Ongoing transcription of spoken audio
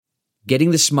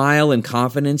Getting the smile and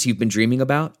confidence you've been dreaming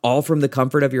about, all from the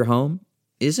comfort of your home,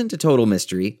 isn't a total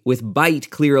mystery with Bite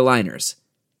Clear Aligners.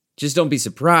 Just don't be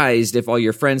surprised if all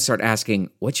your friends start asking,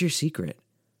 "What's your secret?"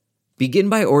 Begin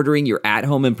by ordering your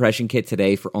at-home impression kit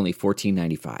today for only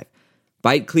 $14.95.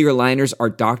 Bite Clear Aligners are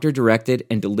doctor-directed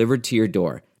and delivered to your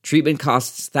door. Treatment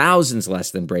costs thousands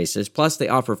less than braces, plus they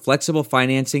offer flexible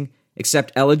financing,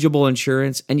 accept eligible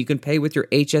insurance, and you can pay with your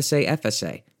HSA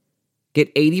FSA. Get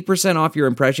 80% off your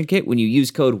impression kit when you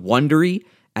use code WONDERY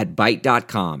at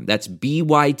Byte.com. That's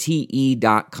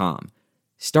BYTE.com.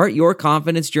 Start your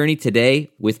confidence journey today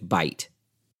with Byte.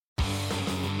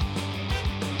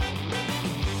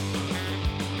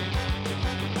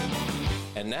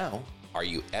 And now, Are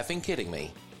You Effing Kidding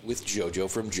Me? With JoJo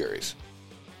from Juries.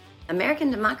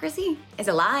 American democracy is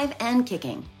alive and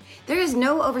kicking. There is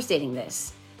no overstating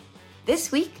this.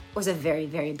 This week was a very,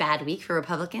 very bad week for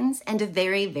Republicans and a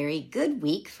very, very good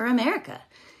week for America.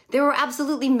 There were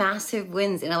absolutely massive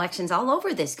wins in elections all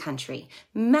over this country.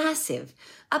 Massive.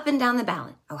 Up and down the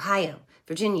ballot. Ohio,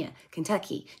 Virginia,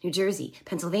 Kentucky, New Jersey,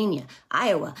 Pennsylvania,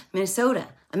 Iowa, Minnesota.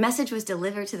 A message was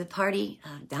delivered to the party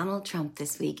of Donald Trump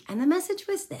this week, and the message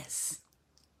was this: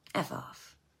 F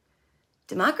off.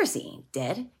 Democracy ain't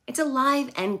dead. It's alive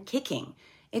and kicking.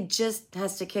 It just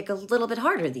has to kick a little bit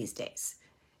harder these days.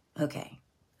 Okay,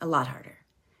 a lot harder.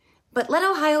 But let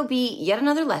Ohio be yet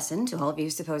another lesson to all of you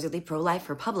supposedly pro-life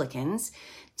Republicans.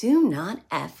 Do not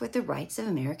F with the rights of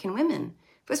American women,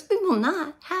 because we will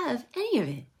not have any of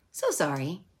it. So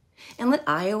sorry. And let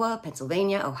Iowa,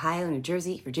 Pennsylvania, Ohio, New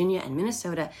Jersey, Virginia, and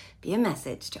Minnesota be a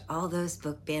message to all those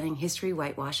book-banning, history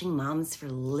whitewashing moms for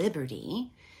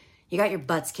liberty. You got your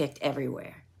butts kicked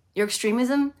everywhere. Your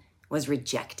extremism was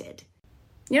rejected.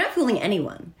 You're not fooling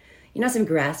anyone. You're not some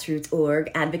grassroots org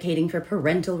advocating for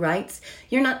parental rights.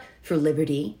 You're not for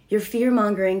liberty. You're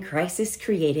fear-mongering,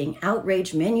 crisis-creating,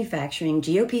 outrage-manufacturing,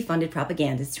 GOP-funded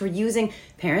propagandists who are using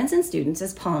parents and students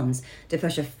as pawns to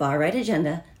push a far-right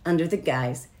agenda under the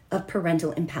guise of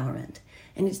parental empowerment.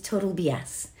 And it's total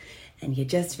BS. And you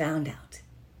just found out.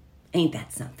 Ain't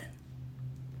that something?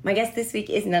 My guest this week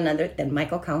is none other than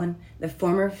Michael Cohen, the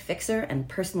former fixer and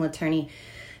personal attorney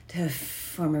to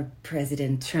former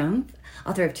President Trump,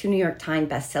 author of 2 New York Times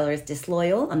bestsellers,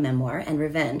 Disloyal, a memoir, and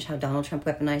Revenge, How Donald Trump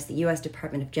Weaponized the U.S.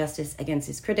 Department of Justice Against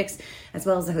His Critics, as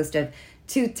well as the host of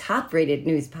 2 top-rated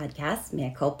news podcasts,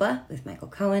 Mea Culpa with Michael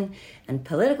Cohen, and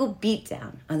Political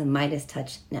Beatdown on the Midas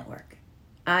Touch Network.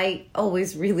 I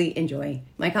always really enjoy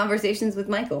my conversations with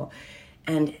Michael,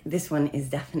 and this one is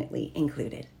definitely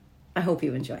included. I hope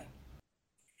you enjoy.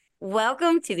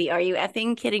 Welcome to the Are You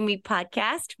Effing Kidding Me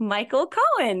podcast, Michael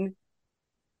Cohen.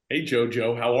 Hey,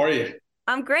 JoJo. How are you?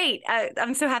 I'm great.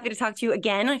 I'm so happy to talk to you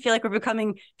again. I feel like we're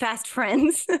becoming fast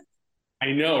friends.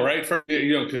 I know, right?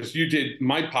 Because you did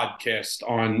my podcast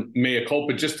on Mea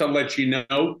Culpa, just to let you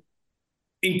know,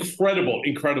 incredible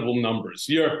numbers.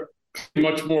 You're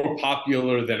much more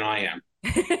popular than I am.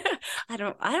 I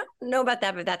don't know about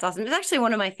that, but that's awesome. It's actually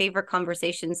one of my favorite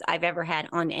conversations I've ever had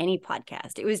on any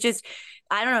podcast. It was just,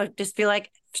 I don't know, just feel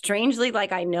like strangely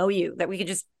like I know you, that we could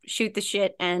just shoot the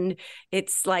shit and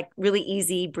it's like really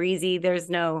easy breezy. There's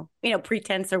no,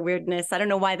 pretense or weirdness. I don't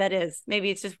know why that is. Maybe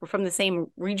it's just we're from the same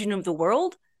region of the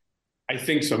world. I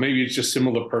think so. Maybe it's just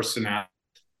similar personality.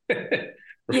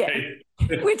 Right? Yeah.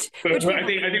 Which I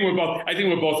think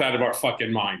we're both out of our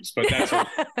fucking minds, but that's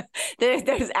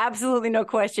there's absolutely no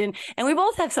question, and we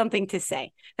both have something to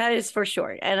say. That is for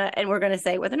sure, and we're going to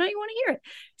say whether or not you want to hear it.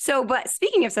 So, but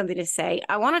speaking of something to say,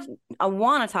 I want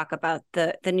to talk about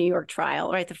the New York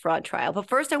trial, right? The fraud trial. But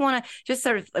first, I want to just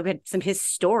sort of look at some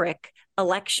historic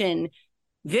election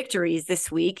victories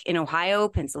this week in Ohio,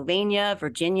 Pennsylvania,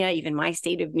 Virginia, even my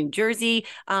state of New Jersey.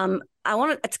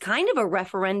 It's kind of a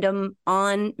referendum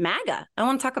on MAGA. I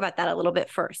want to talk about that a little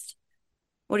bit first.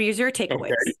 What are your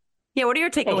takeaways? Okay. Yeah, what are your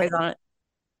takeaways on it?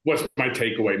 What's my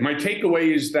takeaway? My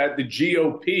takeaway is that the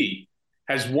GOP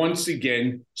has once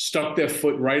again stuck their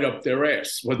foot right up their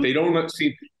ass. What they don't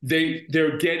see,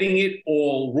 they're getting it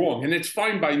all wrong. And it's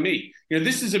fine by me.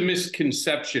 This is a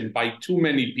misconception by too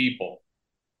many people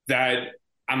that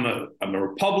I'm a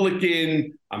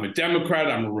Republican, I'm a Democrat,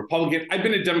 I'm a Republican. I've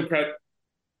been a Democrat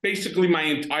basically my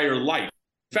entire life.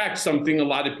 In fact, something a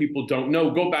lot of people don't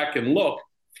know, go back and look,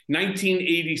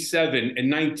 1987 and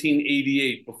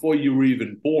 1988, before you were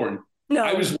even born, no.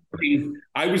 I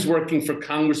was working for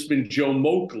Congressman Joe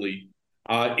Moakley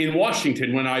in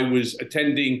Washington when I was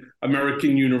attending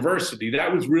American University.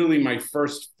 That was really my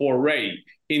first foray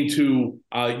into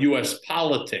U.S.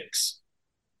 politics.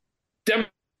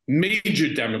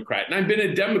 Major Democrat. And I've been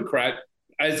a Democrat,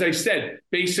 as I said,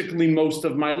 basically most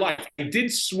of my life. I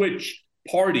did switch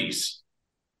parties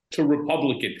to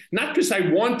Republican, not because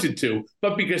I wanted to,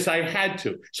 but because I had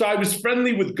to. So I was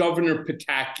friendly with Governor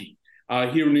Pataki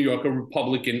here in New York, a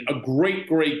Republican, a great,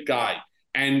 great guy.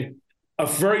 And a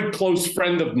very close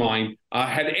friend of mine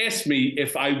had asked me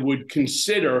if I would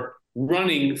consider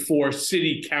running for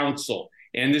city council.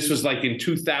 And this was like in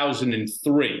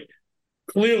 2003.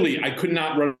 Clearly, I could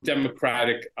not run a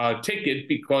Democratic ticket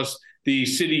because the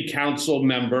city council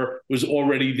member was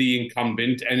already the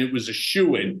incumbent and it was a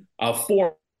shoo-in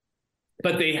for.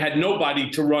 But they had nobody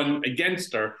to run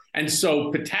against her. And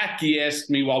so Pataki asked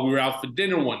me while we were out for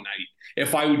dinner one night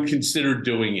if I would consider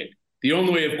doing it. The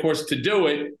only way, of course, to do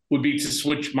it would be to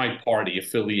switch my party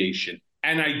affiliation.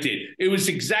 And I did. It was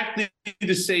exactly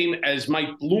the same as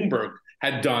Mike Bloomberg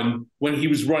had done when he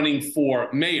was running for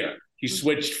mayor. He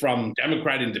switched from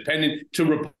Democrat independent to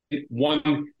Republican,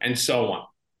 won, and so on.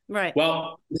 Right.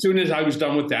 Well, as soon as I was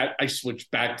done with that, I switched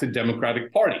back to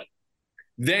Democratic Party.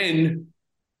 Then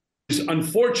was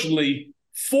unfortunately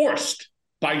forced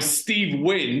by Steve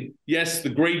Wynn, yes, the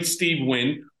great Steve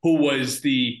Wynn, who was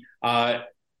the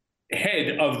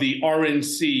head of the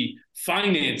RNC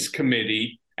Finance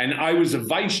Committee, and I was a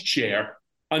vice chair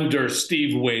under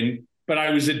Steve Wynn, but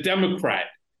I was a Democrat.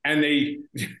 And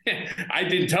I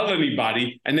didn't tell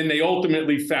anybody. And then they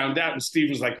ultimately found out, and Steve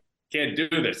was like, can't do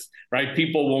this, right?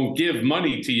 People won't give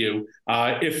money to you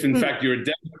if, in fact, you're a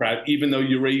Democrat, even though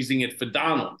you're raising it for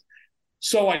Donald.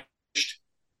 So I switched.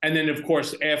 And then, of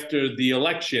course, after the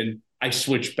election, I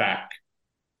switched back.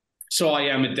 So I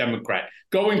am a Democrat.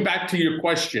 Going back to your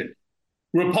question,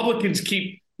 Republicans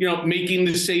keep, making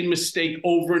the same mistake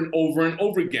over and over and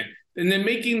over again. And they're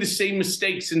making the same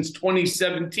mistake since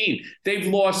 2017. They've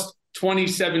lost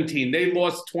 2017. They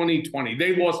lost 2020.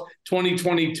 They lost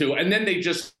 2022. And then they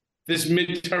just this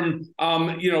midterm,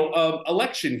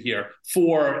 election here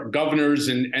for governors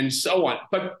and so on.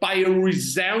 But by a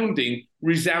resounding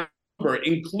number,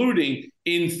 including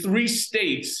in 3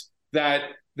 states that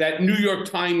New York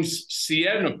Times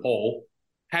Siena poll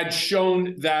had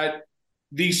shown that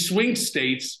these swing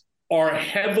states are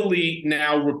heavily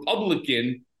now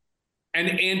Republican and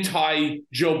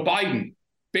anti-Joe Biden.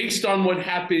 Based on what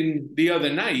happened the other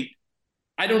night,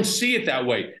 I don't see it that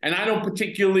way. And I don't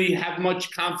particularly have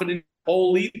much confidence in the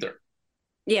poll either.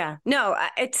 Yeah, no,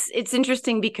 it's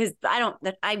interesting because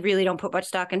I really don't put much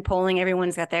stock in polling.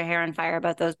 Everyone's got their hair on fire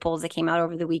about those polls that came out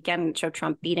over the weekend and showed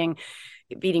Trump beating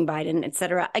Biden, et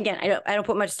cetera. Again, I don't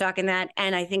put much stock in that.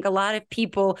 And I think a lot of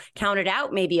people counted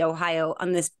out maybe Ohio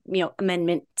on this,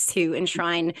 amendment to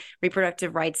enshrine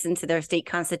reproductive rights into their state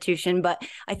constitution. But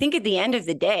I think at the end of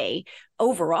the day,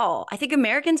 overall, I think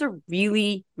Americans are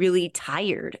really, really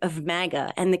tired of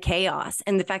MAGA and the chaos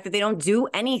and the fact that they don't do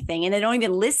anything and they don't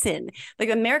even listen. Like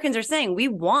Americans are saying, we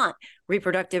want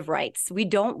reproductive rights. We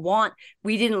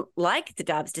didn't like the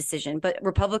Dobbs decision, but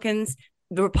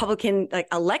the Republican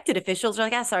elected officials are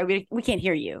like, sorry, we can't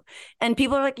hear you. And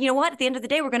people are like, you know what? At the end of the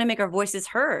day, we're going to make our voices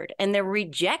heard. And they're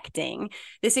rejecting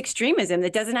this extremism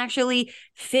that doesn't actually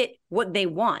fit what they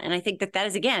want. And I think that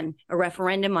is, again, a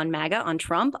referendum on MAGA, on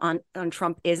Trump, on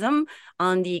Trumpism,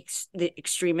 on the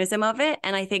extremism of it.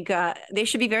 And I think they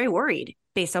should be very worried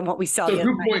based on what we saw. So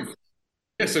 2 points.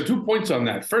 Yeah, so 2 points on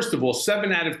that. First of all,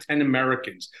 7 out of 10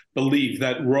 Americans believe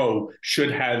that Roe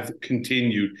should have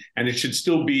continued, and it should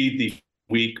still be the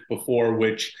week before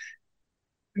which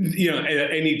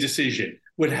any decision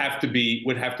would have to be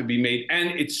made, and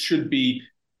it should be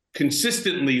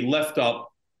consistently left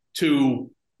up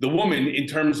to the woman in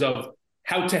terms of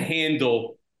how to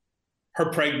handle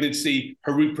her pregnancy,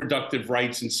 her reproductive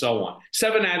rights, and so on.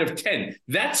 7 out of 10.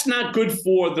 That's not good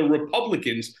for the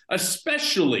Republicans,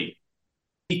 especially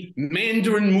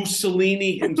Mandarin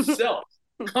Mussolini himself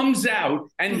comes out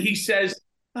and he says,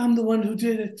 I'm the one who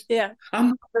did it. Yeah. I'm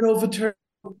not going to overturn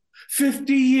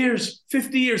 50 years.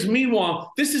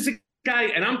 Meanwhile, this is a guy,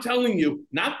 and I'm telling you,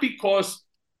 not because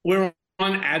we're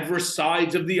on adverse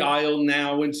sides of the aisle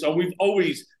now, and so we've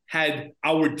always had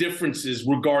our differences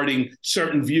regarding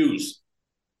certain views.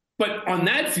 But on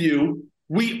that view,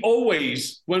 we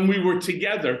always, when we were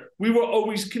together, we were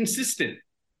always consistent.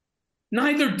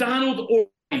 Neither Donald or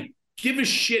I give a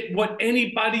shit what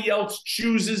anybody else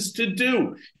chooses to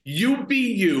do. You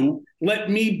be you, let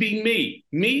me be me.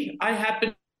 Me, I happen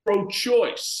to be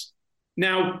pro-choice.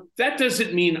 Now, that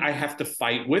doesn't mean I have to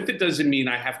fight with. It doesn't mean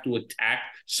I have to attack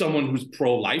someone who's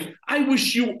pro-life. I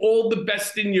wish you all the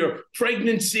best in your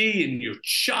pregnancy, in your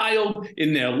child,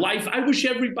 in their life. I wish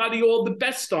everybody all the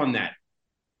best on that.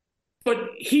 But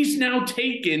he's now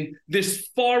taken this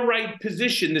far-right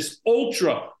position, this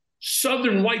ultra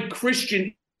Southern white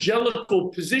Christian evangelical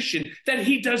position that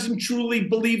he doesn't truly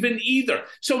believe in either.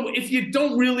 So if you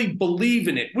don't really believe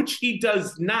in it, which he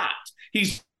does not,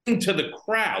 he's into the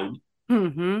crowd,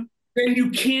 then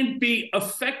you can't be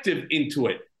effective into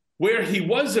it. Where he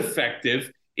was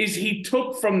effective is he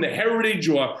took from the Heritage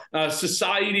or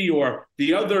Society or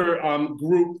the other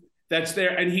group that's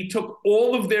there, and he took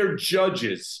all of their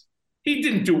judges. He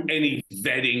didn't do any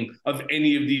vetting of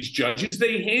any of these judges.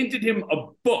 They handed him a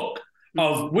book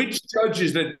of which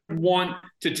judges that want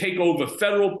to take over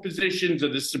federal positions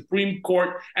of the Supreme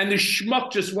Court, and the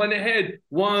schmuck just went ahead,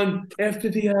 one after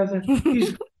the other.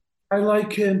 I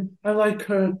like him. I like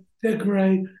her. They're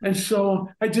great. And so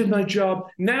I did my job.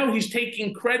 Now he's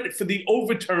taking credit for the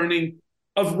overturning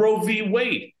of Roe v.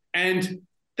 Wade. And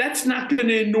that's not going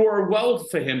to inure well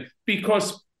for him,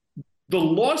 because the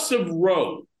loss of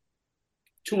Roe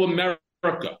to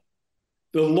America,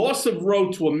 the loss of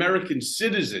Roe to American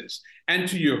citizens and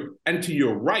to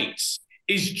your rights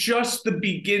is just the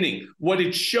beginning. What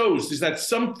it shows is that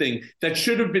something that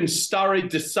should have been stare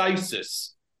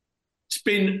decisis, it's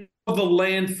been of the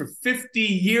land for 50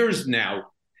 years now,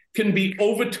 can be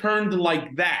overturned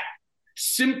like that,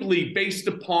 simply based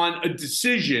upon a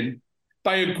decision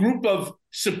by a group of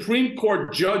Supreme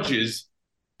Court judges,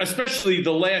 especially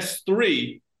the last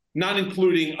three, not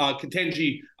including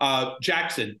Ketanji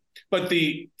Jackson, but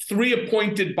the three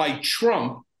appointed by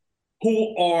Trump,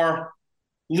 who are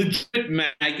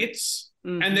legitimate maggots,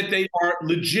 and that they are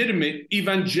legitimate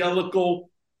evangelical,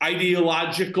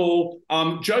 ideological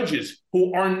judges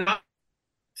who are not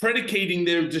predicating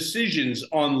their decisions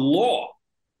on law,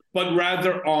 but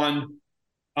rather on,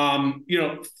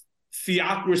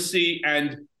 theocracy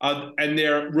and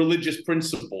their religious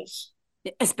principles.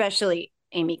 Especially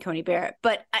Amy Coney Barrett.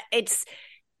 But it's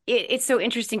so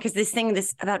interesting because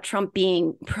this about Trump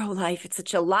being pro-life, it's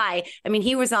such a lie. I mean,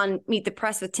 he was on Meet the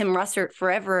Press with Tim Russert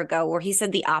forever ago, where he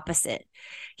said the opposite.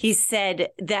 He said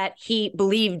that he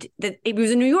believed that it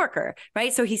was a New Yorker,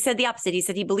 right? So he said the opposite. He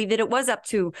said he believed that it was up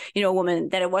to, a woman,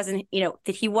 that it wasn't,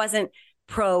 that he wasn't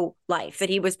pro-life, that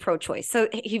he was pro-choice. So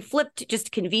he flipped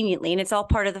just conveniently, and it's all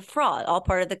part of the fraud, all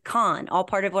part of the con, all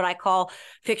part of what I call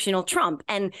fictional Trump.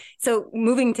 And so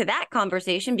moving to that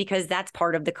conversation, because that's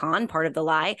part of the con, part of the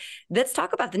lie, let's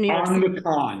talk about the New York City. The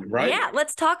con, right? Yeah,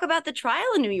 let's talk about the trial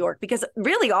in New York, because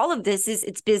really all of this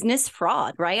it's business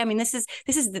fraud, right? I mean, this is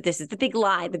the big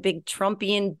lie, the big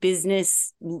Trumpian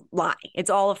business lie. It's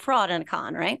all a fraud and a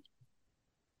con, right?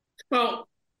 Well,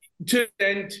 to an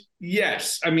end,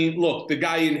 yes. I mean, look, the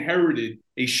guy inherited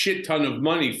a shit ton of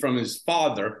money from his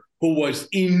father, who was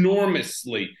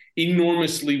enormously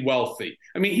wealthy.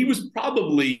 I mean, he was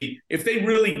probably, if they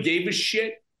really gave a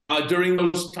shit during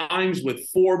those times with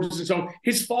Forbes and so on,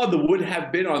 his father would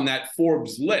have been on that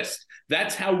Forbes list.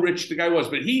 That's how rich the guy was.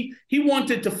 But he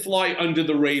wanted to fly under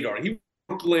the radar. He was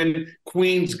a Brooklyn,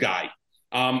 Queens guy.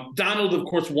 Donald, of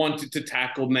course, wanted to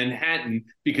tackle Manhattan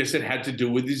because it had to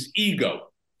do with his ego.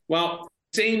 Well,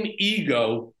 same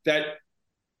ego that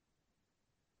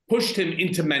pushed him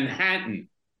into Manhattan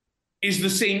is the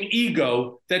same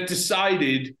ego that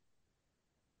decided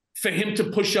for him to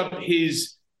push up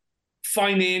his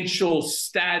financial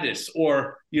status,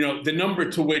 or, the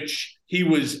number to which he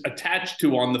was attached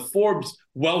to on the Forbes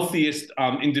wealthiest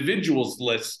individuals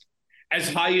list,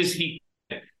 as high as he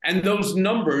can. And those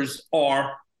numbers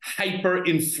are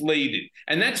hyperinflated.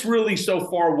 And that's really so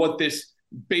far what this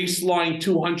baseline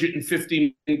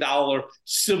 $250 million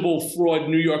civil fraud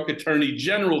New York Attorney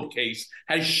General case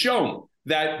has shown,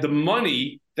 that the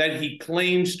money that he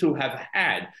claims to have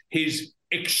had, his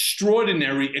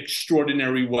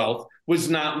extraordinary wealth, was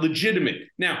not legitimate.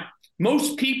 Now,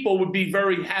 most people would be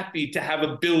very happy to have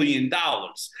 $1 billion.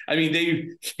 I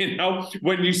mean,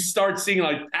 when you start seeing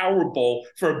like Powerball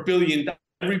for $1 billion,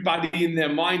 everybody in their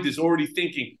mind is already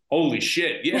thinking, holy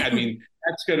shit, yeah, I mean,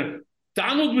 that's going to...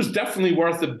 Donald was definitely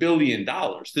worth $1 billion.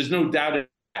 There's no doubt of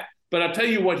that. But I'll tell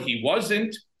you what, he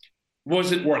wasn't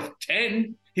worth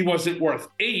 10. He wasn't worth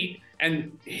 8.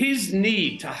 And his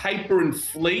need to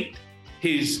hyperinflate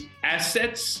his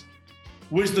assets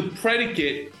was the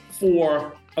predicate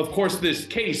for, of course, this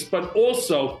case, but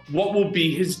also what will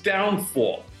be his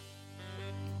downfall.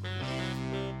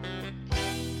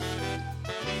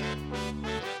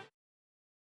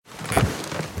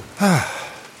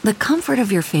 The comfort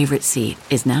of your favorite seat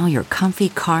is now your comfy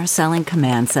car selling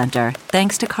command center,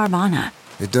 thanks to Carvana.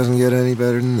 It doesn't get any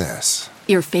better than this.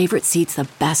 Your favorite seat's the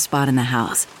best spot in the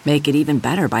house. Make it even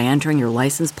better by entering your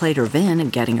license plate or VIN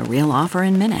and getting a real offer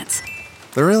in minutes.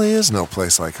 There really is no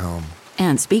place like home.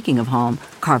 And speaking of home,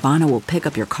 Carvana will pick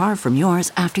up your car from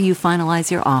yours after you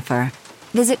finalize your offer.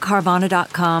 Visit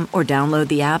Carvana.com or download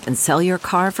the app and sell your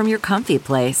car from your comfy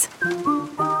place.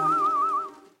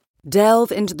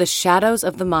 Delve into the shadows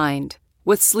of the mind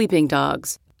with Sleeping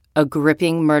Dogs, a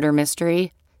gripping murder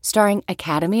mystery starring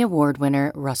Academy Award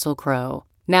winner Russell Crowe.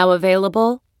 Now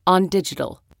available on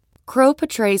digital. Crowe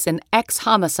portrays an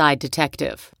ex-homicide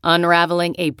detective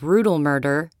unraveling a brutal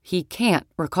murder he can't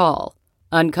recall.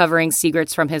 Uncovering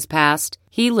secrets from his past,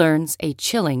 he learns a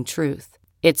chilling truth.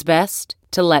 It's best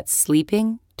to let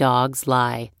sleeping dogs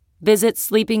lie. Visit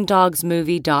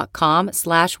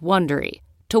sleepingdogsmovie.com/Wondery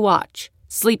to watch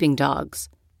Sleeping Dogs,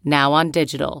 now on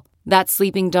digital. That's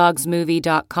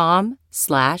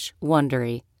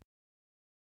sleepingdogsmovie.com/Wondery.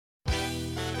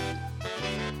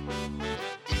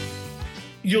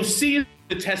 You'll see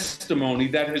the testimony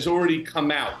that has already come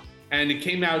out, and it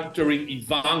came out during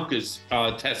Ivanka's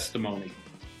testimony,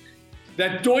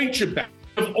 that Deutsche Bank,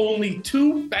 of only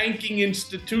 2 banking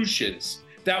institutions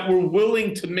that were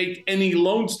willing to make any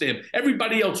loans to him.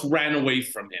 Everybody else ran away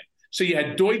from him. So you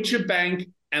had Deutsche Bank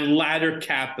and Ladder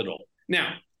Capital.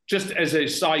 Now, just as a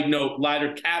side note,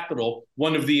 Ladder Capital,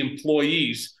 one of the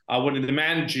employees, one of the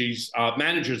managers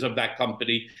of that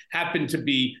company, happened to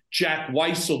be Jack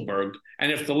Weisselberg. And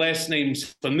if the last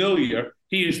name's familiar,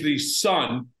 he is the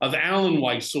son of Alan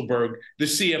Weisselberg, the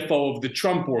CFO of the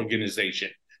Trump Organization.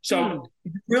 So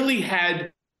you really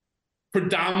had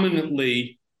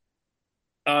predominantly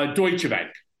Deutsche Bank.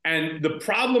 And the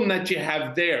problem that you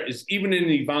have there is, even in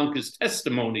Ivanka's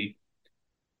testimony,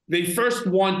 they first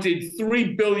wanted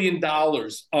 $3 billion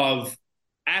of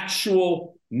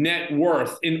actual net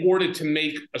worth in order to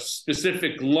make a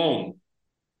specific loan.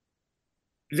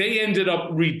 They ended up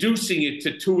reducing it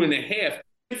to 2.5.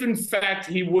 If in fact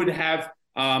he would have,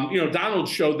 Donald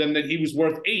showed them that he was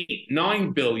worth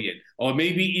 $8-9 billion, or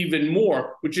maybe even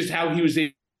more, which is how he was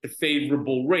able to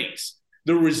favorable rates.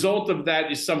 The result of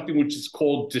that is something which is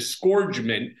called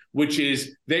disgorgement, which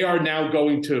is they are now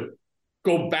going to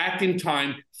go back in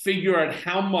time, figure out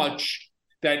how much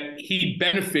that he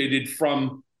benefited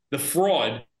from the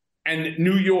fraud, and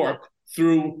New York,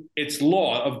 through its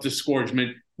law of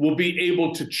disgorgement, will be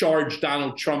able to charge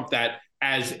Donald Trump that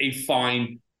as a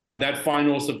fine. That fine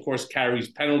also, of course, carries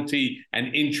penalty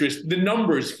and interest. The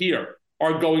numbers here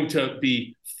are going to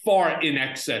be far in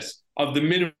excess of the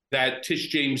minimum that Tish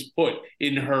James put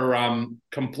in her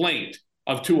complaint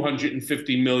of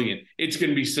 $250 million. It's going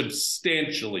to be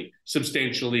substantially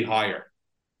higher.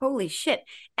 Holy shit.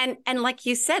 And like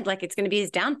you said, like it's going to be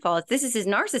his downfall. This is his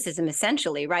narcissism,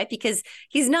 essentially, right? Because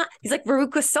he's like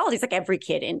Veruca Salt. He's like every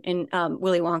kid in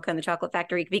Willy Wonka and the Chocolate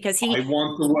Factory, because he... I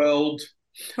want the world.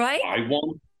 Right? I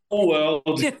want the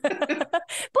world.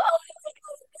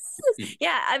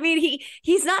 Yeah, I mean,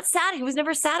 he's not sad. He was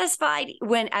never satisfied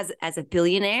when, as a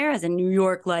billionaire, as a New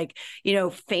York,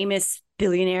 famous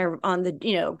billionaire on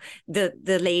the,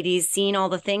 the ladies scene, all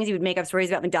the things he would make up stories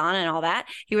about Madonna and all that.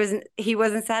 He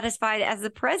wasn't satisfied as the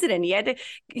president. He had to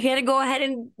go ahead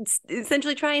and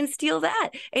essentially try and steal that.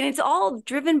 And it's all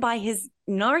driven by his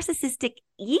narcissistic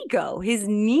ego, his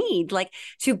need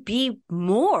to be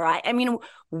more. I mean,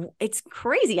 it's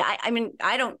crazy.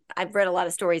 I've read a lot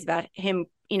of stories about him,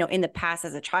 in the past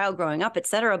as a child growing up, et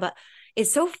cetera, but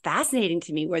it's so fascinating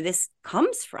to me where this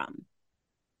comes from.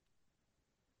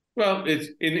 Well, it's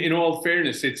in all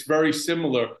fairness, it's very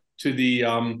similar to the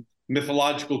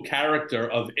mythological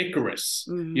character of Icarus.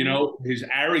 Mm-hmm. His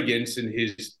arrogance and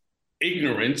his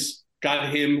ignorance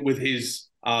got him with his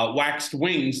waxed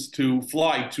wings to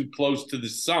fly too close to the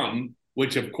sun,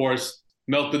 which of course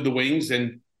melted the wings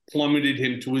and plummeted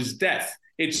him to his death.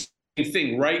 It's the same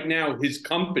thing. Right now, his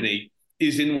company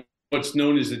is in what's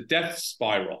known as a death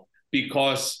spiral,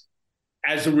 because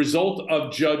as a result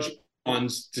of Judge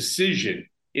Cohen's decision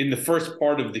in the first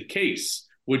part of the case,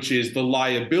 which is the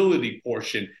liability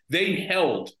portion, they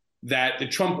held that the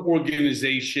Trump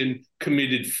Organization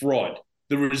committed fraud.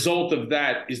 The result of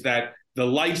that is that the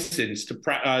license to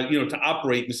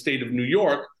operate in the state of New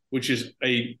York, which is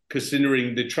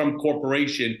considering the Trump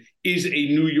Corporation is a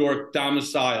New York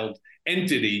domiciled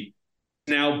entity,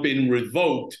 now been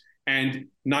revoked, and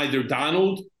neither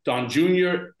Donald, Don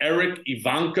Jr., Eric,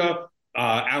 Ivanka,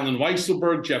 Alan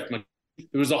Weisselberg, Jeff McCain,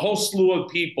 there was a whole slew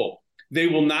of people. They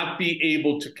will not be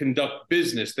able to conduct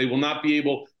business. They will not be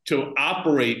able to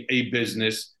operate a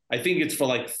business. I think it's for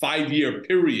 5-year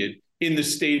period in the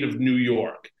state of New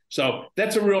York. So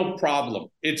that's a real problem.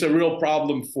 It's a real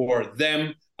problem for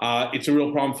them. It's a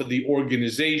real problem for the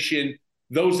organization.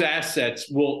 Those assets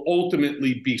will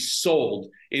ultimately be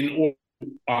sold in order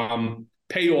to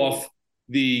pay off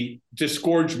the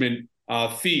disgorgement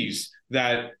fees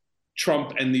that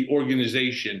Trump and the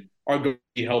organization are going to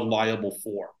be held liable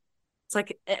for. It's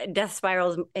like death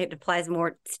spirals. It applies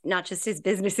more, not just his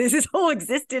businesses, his whole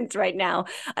existence right now.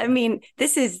 I mean,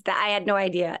 I had no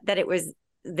idea that it was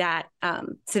that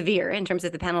severe in terms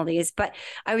of the penalties, but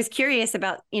I was curious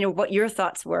about, what your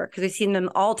thoughts were, because we've seen them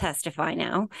all testify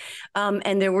now.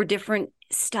 And there were different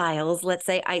styles. Let's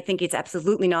say, I think it's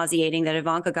absolutely nauseating that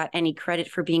Ivanka got any credit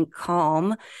for being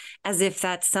calm, as if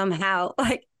that's somehow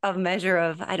like a measure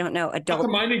of, I don't know, adult. How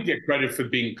come I didn't get credit for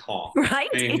being calm? Right.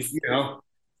 I mean,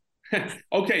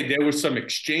 okay, there were some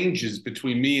exchanges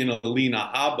between me and Alina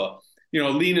Habba.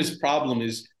 Alina's problem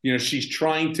is, she's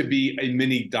trying to be a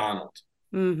mini Donald.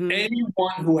 Mm-hmm.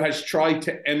 Anyone who has tried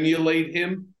to emulate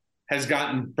him has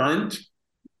gotten burnt,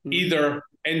 either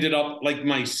ended up like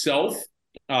myself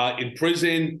in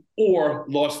prison or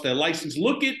lost their license.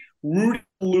 Look at Rudy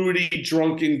Kaludi,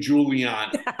 drunken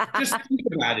Giuliani. Just think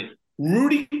about it.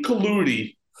 Rudy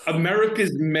Kaludi,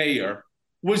 America's mayor,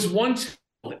 was once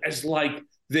as like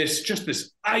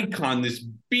this icon, this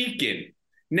beacon.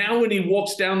 Now when he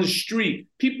walks down the street,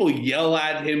 people yell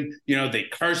at him, they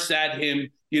curse at him,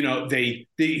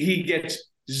 he gets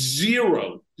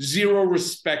zero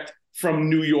respect from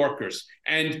New Yorkers.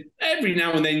 And every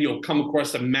now and then you'll come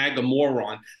across a MAGA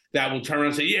moron that will turn around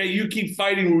and say, yeah, you keep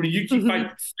fighting, Rudy, you keep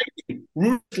fighting.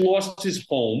 Rudy lost his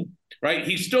home, right?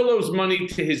 He still owes money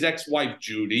to his ex-wife,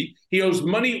 Judy. He owes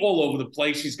money all over the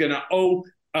place. He's going to owe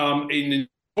an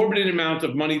exorbitant amount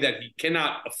of money that he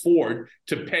cannot afford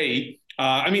to pay.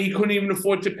 He couldn't even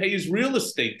afford to pay his real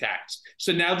estate tax.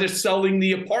 So now they're selling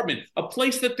the apartment, a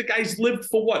place that the guy's lived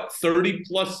for 30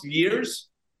 plus years,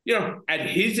 at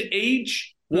his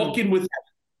age, walking with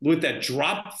that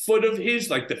drop foot of his,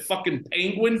 like the fucking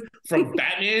penguin from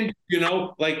Batman,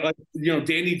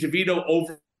 Danny DeVito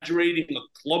over-exaggerating a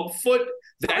club foot.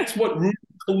 That's what Rudy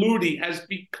Kaludi has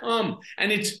become.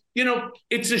 And it's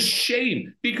a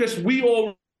shame, because we all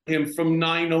know him from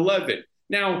 9/11.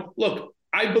 Now, look,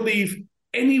 I believe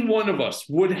any one of us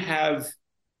would have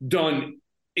done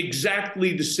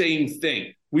exactly the same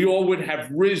thing. We all would have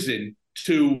risen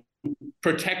to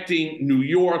protecting New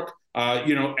York,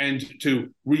 and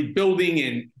to rebuilding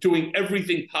and doing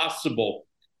everything possible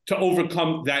to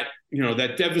overcome that,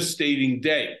 that devastating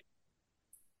day.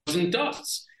 It wasn't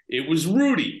us. It was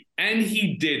Rudy, and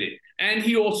he did it. And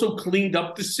he also cleaned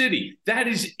up the city. That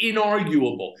is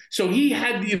inarguable. So he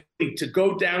had the ability to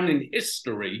go down in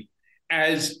history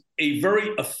as a very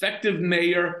effective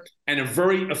mayor and a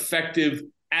very effective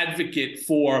advocate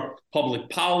for public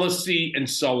policy and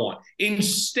so on.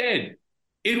 Instead,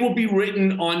 it will be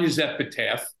written on his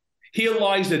epitaph, here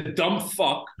lies a dumb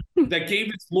fuck that gave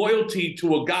its loyalty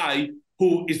to a guy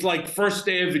who is like First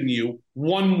Avenue,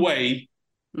 one way.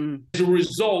 As a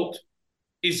result,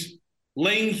 is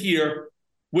laying here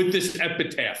with this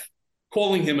epitaph,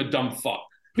 calling him a dumb fuck,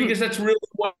 because that's really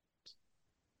what.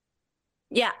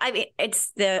 Yeah,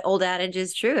 it's the old adage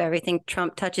is true. Everything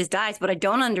Trump touches dies. What I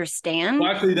don't understand. Well,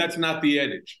 actually, that's not the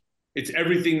adage. It's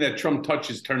everything that Trump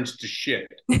touches turns to shit.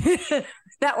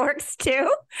 That works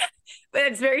too. But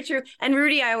it's very true. And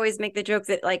Rudy, I always make the joke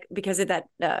that, like, because of that,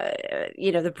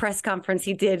 the press conference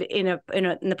he did in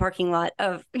the parking lot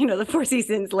of, the Four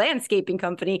Seasons landscaping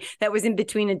company that was in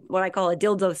between what I call a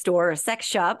dildo store, a sex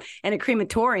shop, and a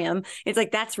crematorium. It's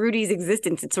like, that's Rudy's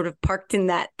existence. It's sort of parked in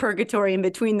that purgatory in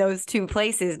between those two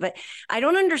places. But I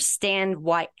don't understand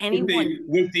why anyone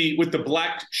with the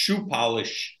black shoe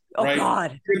polish, right?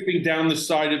 God, dripping down the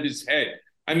side of his head.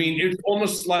 I mean, it's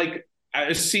almost like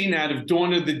a scene out of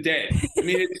Dawn of the Dead. I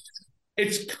mean,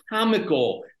 it's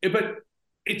comical, but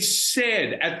it's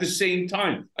sad at the same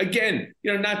time. Again,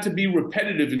 not to be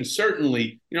repetitive, and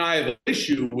certainly, I have an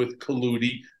issue with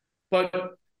Kaludi,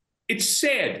 but it's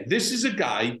sad. This is a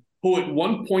guy who at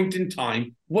one point in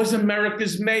time was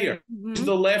America's mayor. Mm-hmm.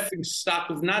 The laughing stock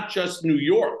of not just New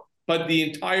York, but the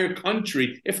entire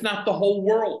country, if not the whole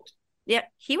world. Yeah,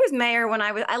 he was mayor when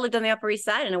I lived on the Upper East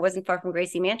Side, and it wasn't far from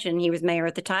Gracie Mansion. He was mayor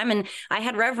at the time, and I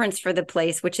had reverence for the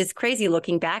place, which is crazy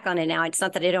looking back on it now. It's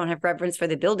not that I don't have reverence for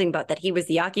the building, but that he was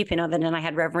the occupant of it, and I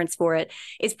had reverence for it.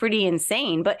 It's pretty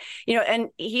insane. But, and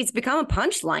he's become a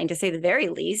punchline, to say the very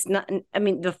least.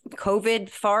 The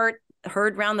COVID fart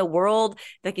heard around the world,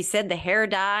 like you said, the hair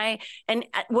dye. And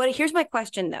here's my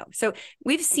question, though. So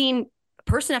we've seen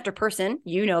person after person,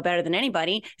 better than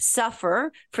anybody,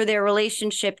 suffer for their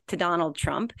relationship to Donald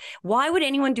Trump. Why would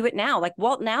anyone do it now? Like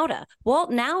Walt Nauta. Walt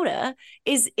Nauta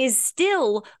is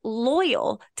still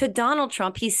loyal to Donald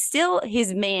Trump. He's still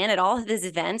his man at all of his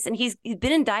events, and he's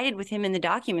been indicted with him in the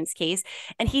documents case,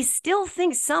 and he still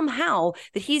thinks somehow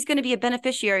that he's going to be a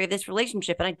beneficiary of this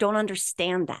relationship, and I don't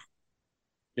understand that.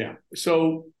 Yeah.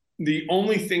 So the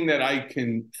only thing that I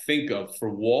can think of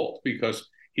for Walt, because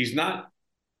he's not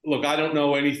look, I don't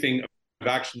know anything. I've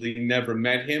actually never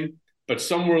met him, but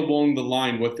somewhere along the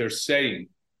line, what they're saying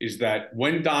is that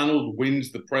when Donald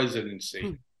wins the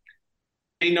presidency,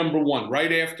 day number one,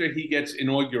 right after he gets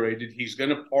inaugurated, he's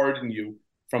going to pardon you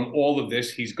from all of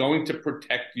this. He's going to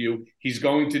protect you. He's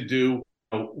going to do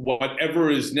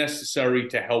whatever is necessary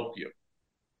to help you.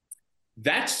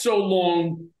 That's so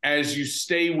long as you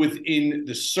stay within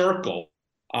the circle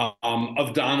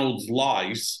of Donald's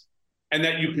lies, and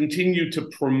that you continue to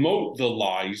promote the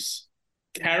lies,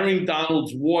 carrying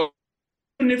Donald's water,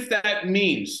 even if that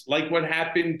means, like what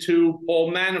happened to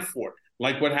Paul Manafort,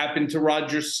 like what happened to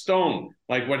Roger Stone,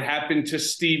 like what happened to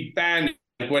Steve Bannon,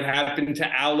 like what happened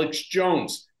to Alex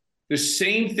Jones. The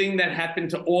same thing that happened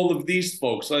to all of these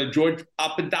folks, like George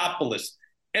Papadopoulos.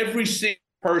 Every single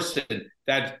person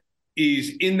that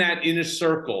is in that inner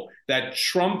circle that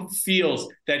Trump feels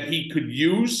that he could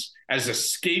use as a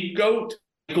scapegoat,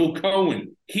 Michael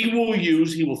Cohen, he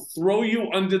will throw you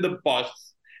under the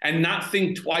bus and not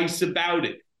think twice about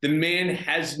it. The man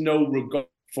has no regard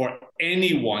for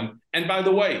anyone. And by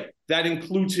the way, that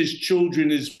includes his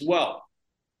children as well.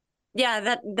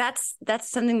 Yeah, that's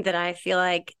something that I feel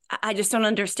like I just don't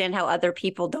understand how other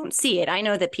people don't see it. I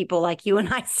know that people like you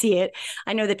and I see it.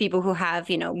 I know that people who have,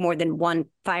 more than one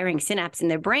firing synapse in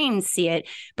their brains see it.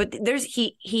 But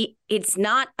it's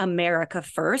not America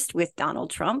first with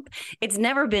Donald Trump. It's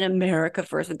never been America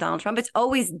first with Donald Trump. It's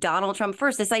always Donald Trump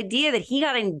first. This idea that he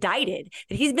got indicted,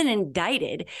 that he's been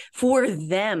indicted for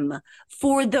them,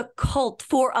 for the cult,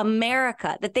 for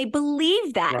America, that they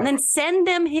believe that, right, and then send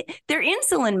them their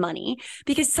insulin money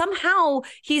because somehow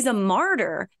he's a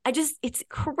martyr. It's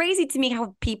crazy to me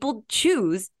how people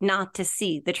choose not to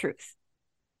see the truth.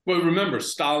 Well, remember,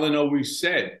 Stalin always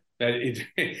said that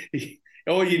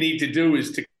all you need to do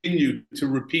is to continue to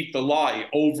repeat the lie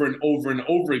over and over and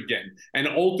over again. And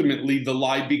ultimately, the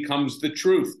lie becomes the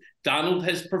truth. Donald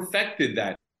has perfected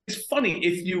that. It's funny,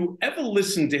 if you ever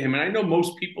listen to him, and I know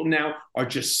most people now are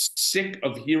just sick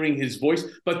of hearing his voice,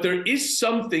 but there is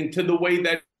something to the way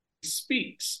that he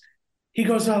speaks. He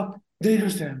goes up, then he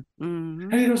goes down,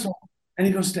 and he goes up, and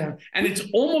he goes down. And it's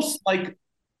almost like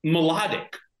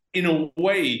melodic in a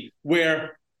way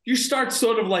where you start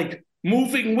sort of like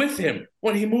moving with him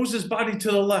when he moves his body to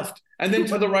the left and then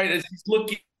to the right as he's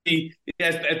looking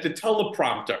at the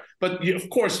teleprompter. But of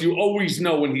course, you always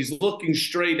know when he's looking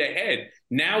straight ahead.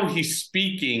 Now he's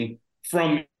speaking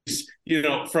from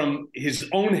his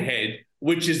own head,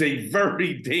 which is a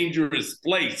very dangerous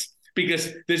place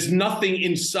because there's nothing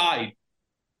inside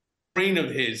brain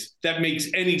of his that makes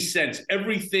any sense.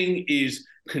 Everything is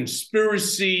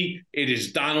conspiracy. It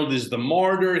is Donald is the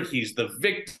martyr. He's the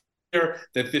victor.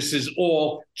 That this is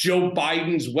all Joe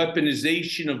Biden's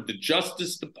weaponization of the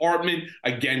Justice Department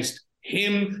against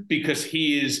him because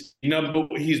he's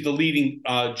the leading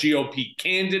GOP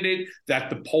candidate, that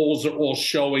the polls are all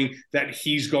showing that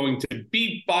he's going to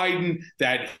beat Biden,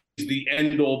 that he's the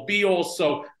end-all be-all.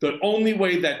 So the only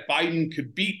way that Biden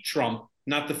could beat Trump,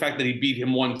 not the fact that he beat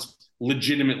him once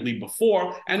legitimately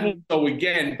before, and will go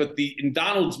again, but in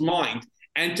Donald's mind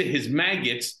and to his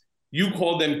maggots, you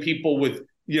call them people with,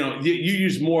 you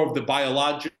use more of the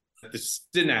biological, the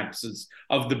synapses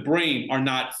of the brain are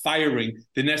not firing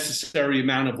the necessary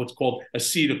amount of what's called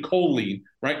acetylcholine,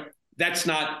 right? That's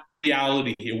not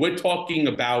reality here. We're talking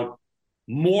about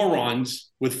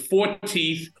morons with 4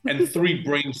 teeth and 3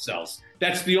 brain cells.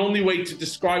 That's the only way to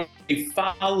describe it. They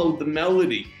follow the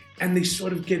melody and they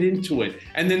sort of get into it,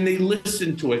 and then they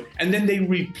listen to it, and then they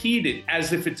repeat it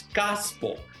as if it's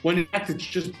gospel, when in fact it's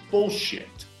just bullshit.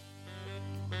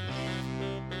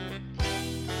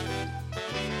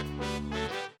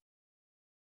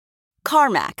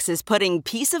 CarMax is putting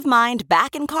peace of mind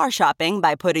back in car shopping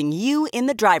by putting you in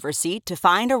the driver's seat to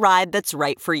find a ride that's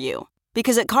right for you.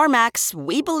 Because at CarMax,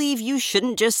 we believe you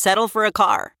shouldn't just settle for a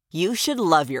car. You should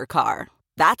love your car.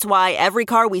 That's why every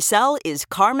car we sell is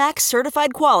CarMax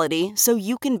certified quality, so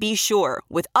you can be sure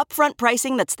with upfront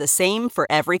pricing that's the same for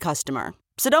every customer.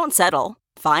 So don't settle.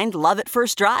 Find love at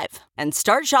first drive and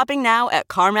start shopping now at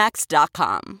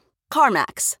CarMax.com.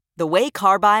 CarMax, the way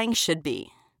car buying should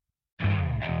be.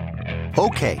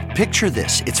 Okay, picture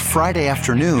this. It's Friday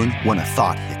afternoon when a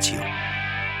thought hits you.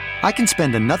 I can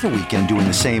spend another weekend doing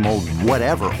the same old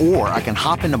whatever, or I can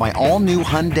hop into my all-new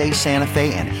Hyundai Santa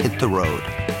Fe and hit the road.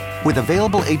 With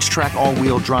available H-Track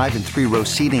all-wheel drive and 3-row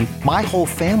seating, my whole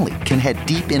family can head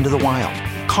deep into the wild.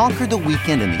 Conquer the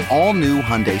weekend in the all-new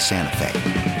Hyundai Santa Fe.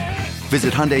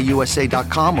 Visit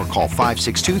HyundaiUSA.com or call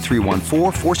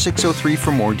 562-314-4603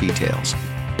 for more details.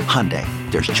 Hyundai,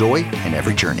 there's joy in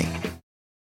every journey.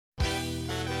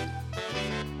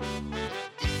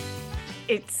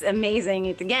 it's amazing.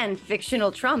 It's, again,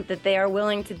 fictional Trump, that they are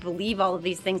willing to believe all of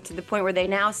these things to the point where they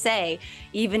now say,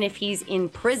 even if he's in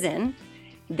prison,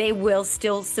 they will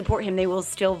still support him. They will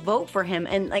still vote for him.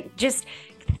 And like, just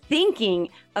thinking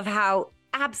of how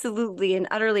absolutely and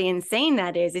utterly insane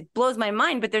that is, it blows my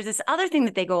mind. But there's this other thing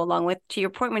that they go along with, to your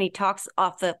point, when he talks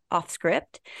off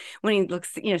script, when he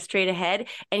looks, straight ahead,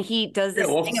 and he does this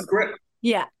thing script.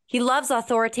 Yeah, he loves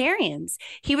authoritarians.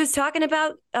 He was talking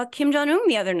about Kim Jong-un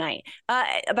the other night,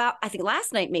 about, I think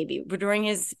last night maybe, during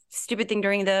his stupid thing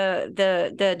during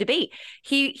the debate.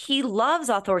 He loves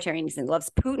authoritarians. He loves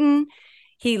Putin.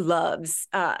 He loves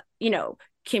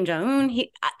Kim Jong-un.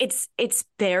 It's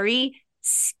very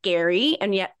scary,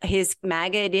 and yet his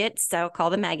MAGA idiots, I'll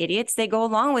call them MAGA idiots, they go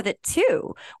along with it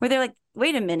too, where they're like,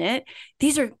 wait a minute,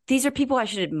 these are people I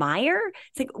should admire.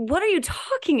 It's like, what are you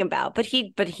talking about? But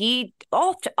he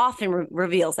often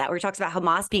reveals that, where he talks about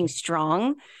Hamas being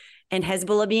strong and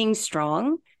Hezbollah being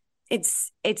strong.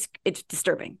 It's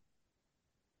disturbing.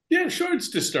 Yeah, sure, it's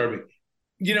disturbing.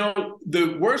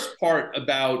 The worst part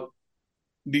about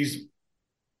these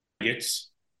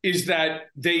idiots is that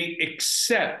they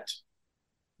accept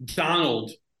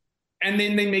Donald, and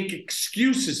then they make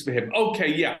excuses for him. Okay,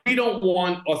 yeah, we don't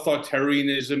want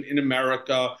authoritarianism in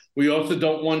America. We also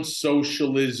don't want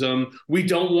socialism. We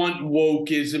don't want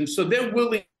wokeism. So they're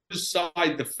willing to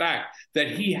decide the fact that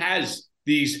he has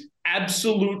these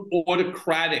absolute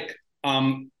autocratic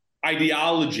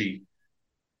ideology.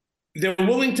 They're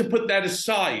willing to put that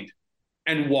aside.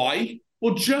 And why?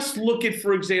 Well, just look at,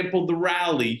 for example, the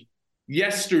rally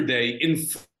yesterday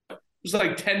it was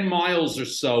like 10 miles or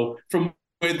so from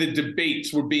where the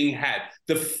debates were being had.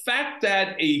 The fact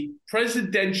that a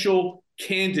presidential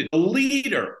candidate, a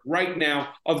leader right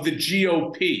now of the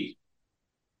GOP,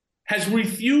 has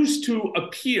refused to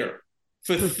appear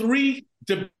for 3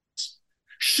 debates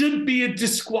should be a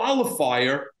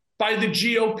disqualifier by the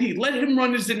GOP. Let him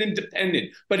run as an independent.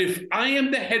 But if I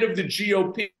am the head of the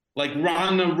GOP, like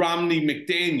Ronna Romney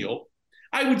McDaniel,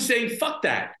 I would say, fuck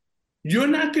that. You're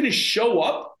not going to show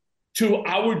up to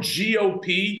our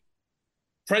GOP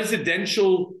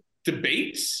presidential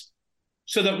debates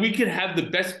so that we can have the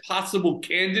best possible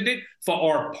candidate for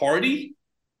our party?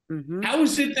 Mm-hmm. How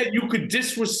is it that you could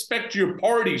disrespect your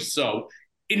party so?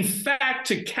 In fact,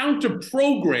 to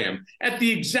counter-program at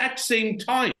the exact same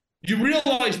time, you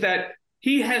realize that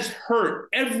he has hurt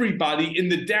everybody in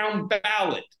the down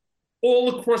ballot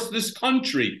all across this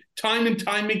country, time and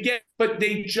time again, but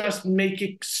they just make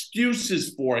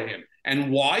excuses for him.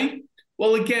 And why?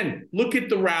 Well, again, look at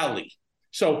the rally.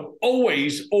 So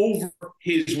always over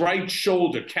his right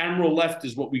shoulder, camera left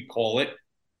is what we call it,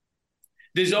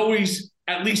 there's always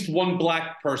at least one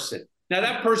black person. Now,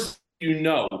 that person,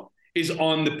 is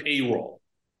on the payroll.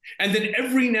 And then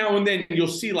every now and then you'll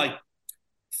see like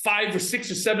 5 or 6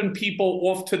 or 7 people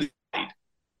off to the side.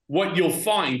 What you'll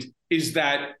find is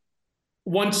that,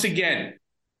 once again,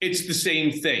 it's the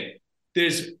same thing.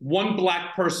 There's one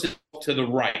black person to the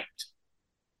right.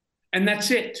 And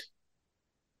that's it.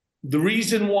 The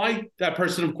reason why, that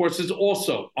person, of course, is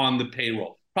also on the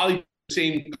payroll, probably the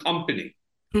same company.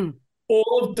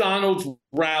 All of Donald's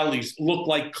rallies look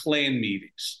like Klan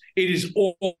meetings. It is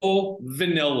all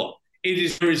vanilla.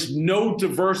 There is no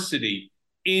diversity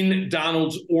in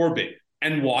Donald's orbit.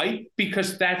 And why?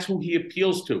 Because that's who he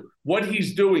appeals to. What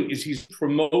he's doing is he's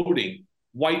promoting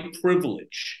white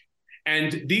privilege.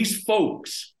 And these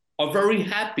folks are very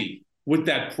happy with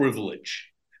that privilege.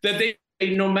 That they,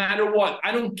 no matter what,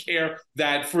 I don't care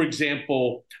that, for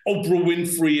example, Oprah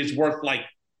Winfrey is worth like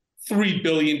 $3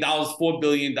 billion, $4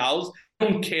 billion. I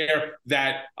don't care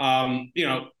that,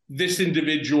 this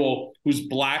individual who's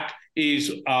black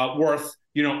is worth,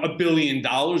 $1 billion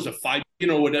or $5,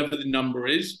 whatever the number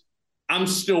is. I'm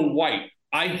still white.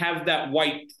 I have that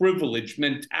white privilege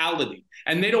mentality,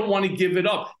 and they don't want to give it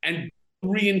up, and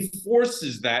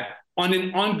reinforces that on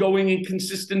an ongoing and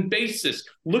consistent basis.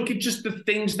 Look at just the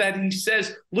things that he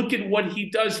says. Look at what he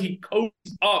does. He codes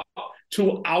up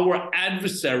to our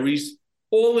adversaries,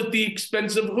 all at the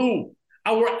expense of who?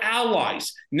 Our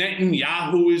allies.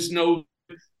 Netanyahu is no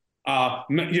good.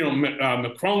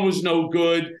 Macron was no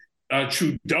good.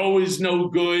 Trudeau is no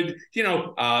good.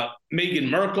 Meghan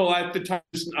Merkel at the time.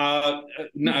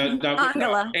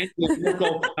 Angela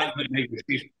Merkel.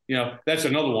 That's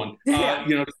another one. That's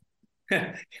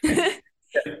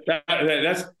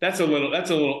a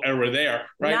little error there,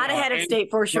 right? Not a head of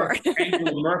state for sure.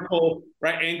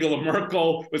 Angela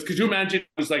Merkel was. Could you imagine? It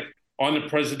was like on the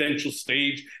presidential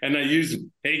stage, and I use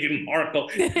Meghan Merkel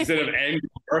instead of Angela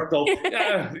Merkel.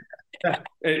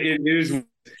 It is.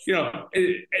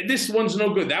 This one's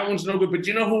no good. That one's no good. But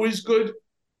you know who is good?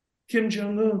 Kim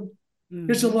Jong-un.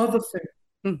 Here's a love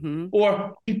affair.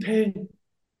 Or Ping,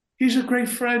 he's a great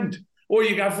friend. Or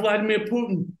you got Vladimir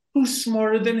Putin, who's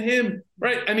smarter than him,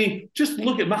 right? I mean, just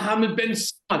look at Mohammed bin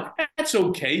Salman. That's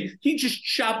okay. He just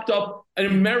chopped up an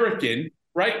American,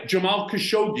 right, Jamal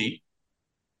Khashoggi,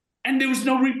 and there was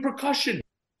no repercussion.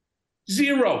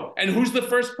 Zero. And who's the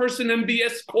first person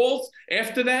MBS calls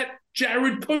after that?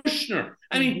 Jared Kushner.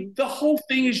 I mean, the whole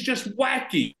thing is just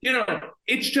wacky.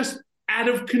 It's just out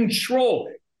of control.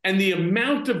 And the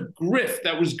amount of grift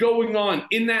that was going on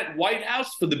in that White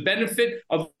House for the benefit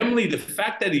of Emily, the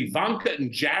fact that Ivanka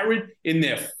and Jared in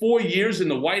their 4 years in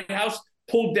the White House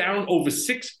pulled down over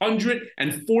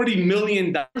 $640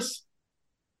 million.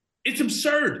 It's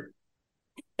absurd.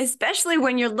 Especially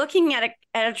when you're looking at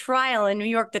a trial in New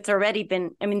York that's already been,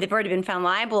 they've already been found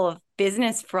liable of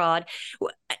business fraud.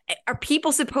 Are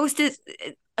people supposed to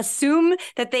assume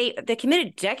that they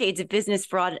committed decades of business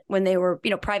fraud when they were,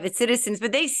 private citizens,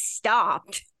 but they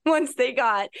stopped once they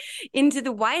got into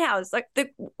the White House? Like,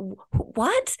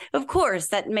 what? Of course,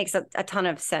 that makes a ton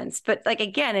of sense. But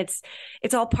again, it's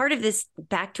all part of this,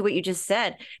 back to what you just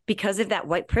said, because of that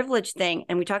white privilege thing.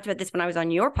 And we talked about this when I was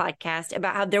on your podcast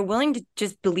about how they're willing to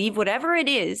just believe whatever it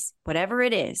is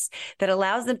that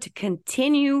allows them to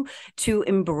continue to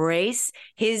embrace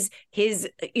his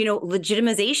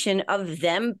legitimization of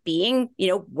them being,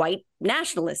 white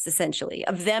nationalists, essentially,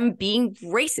 of them being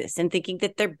racist and thinking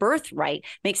that their birthright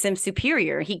makes them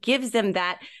superior. He gives them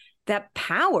that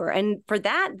power. And for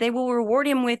that, they will reward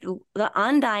him with the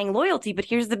undying loyalty. But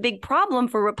here's the big problem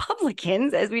for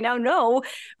Republicans, as we now know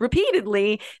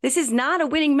repeatedly, this is not a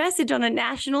winning message on a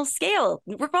national scale.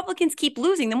 Republicans keep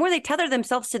losing. The more they tether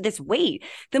themselves to this weight,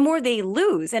 the more they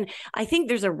lose. And I think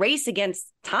there's a race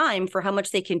against time for how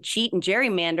much they can cheat and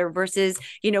gerrymander versus,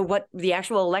 what the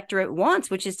actual electorate wants,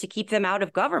 which is to keep them out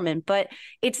of government. But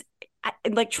it's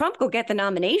like Trump will get the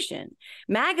nomination.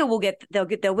 MAGA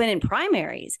they'll win in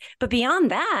primaries. But beyond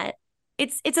that,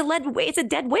 it's a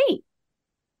dead weight.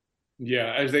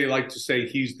 Yeah, as they like to say,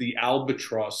 he's the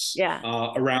albatross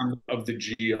around of the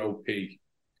GOP.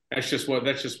 That's just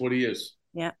what he is.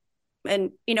 Yeah. And,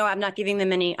 I'm not giving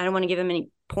them I don't want to give them any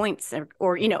points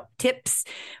or tips.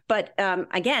 But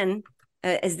again,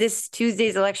 as this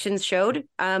Tuesday's elections showed,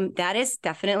 that is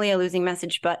definitely a losing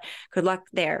message, but good luck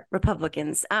there,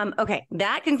 Republicans. Okay,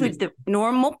 that concludes the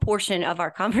normal portion of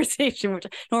our conversation, which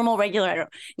normal, regular, I don't know.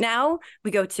 Now we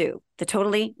go to the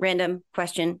totally random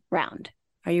question round.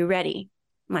 Are you ready,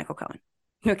 Michael Cohen?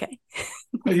 Okay.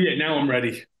 Yeah, now I'm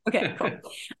ready. Okay,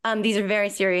 cool. These are very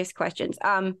serious questions.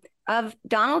 Of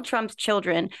Donald Trump's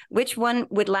children, which one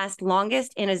would last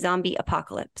longest in a zombie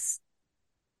apocalypse?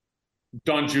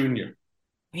 Don Jr.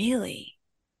 Really?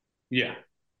 Yeah.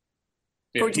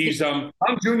 He's Don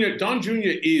Jr. Don Jr.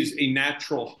 is a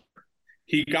natural.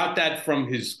 He got that from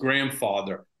his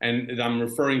grandfather, and I'm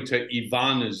referring to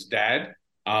Ivana's dad,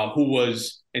 who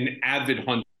was an avid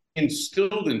hunter,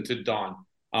 instilled into Don,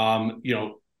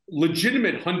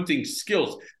 legitimate hunting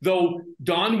skills. Though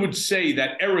Don would say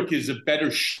that Eric is a better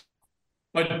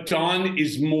but Don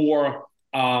is more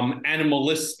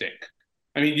animalistic.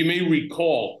 I mean, you may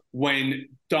recall when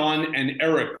Don and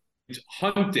Eric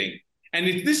hunting, and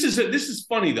this is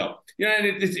funny though. And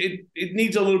it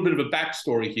needs a little bit of a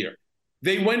backstory here.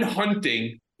 They went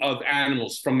hunting of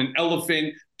animals, from an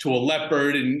elephant to a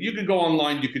leopard, and you could go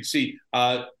online. You could see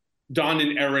Don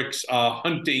and Eric's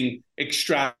hunting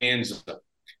extravaganza.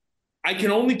 I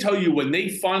can only tell you when they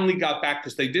finally got back,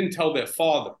 because they didn't tell their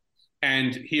father,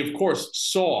 and he of course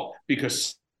saw,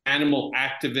 because animal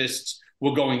activists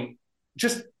were going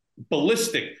just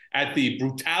ballistic at the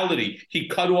brutality.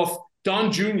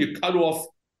 Don Jr. cut off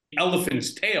the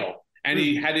elephant's tail, and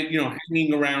he had it,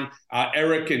 hanging around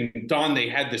Eric and Don. They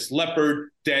had this leopard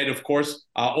dead, of course,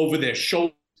 over their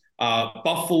shoulder,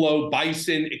 buffalo,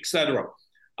 bison, etc.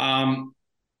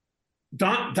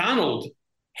 Donald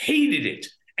hated it,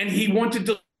 and he wanted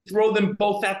to throw them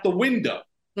both out the window.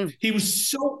 He was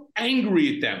so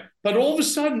angry at them. But all of a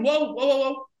sudden,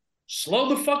 whoa, slow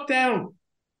the fuck down.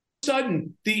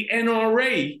 Sudden, the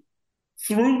NRA,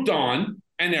 through Don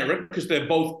and Eric, because they're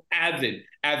both avid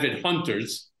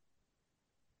hunters,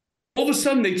 all of a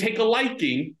sudden they take a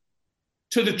liking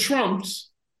to the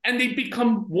Trumps, and they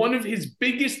become one of his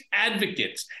biggest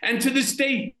advocates. And to this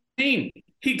day,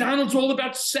 Donald's all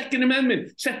about Second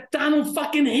Amendment. Donald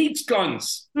fucking hates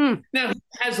guns. Now, he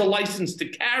has a license to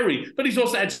carry, but he's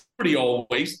also had security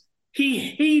always. He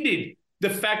hated the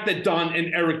fact that Don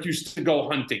and Eric used to go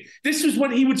hunting. This is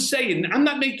what he would say, and I'm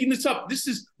not making this up. This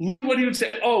is what he would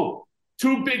say. Oh,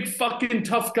 two big fucking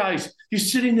tough guys. You're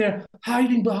sitting there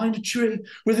hiding behind a tree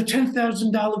with a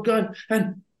 $10,000 gun,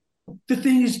 and the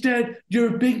thing is dead.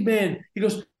 You're a big man. He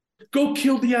goes, go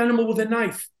kill the animal with a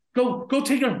knife. Go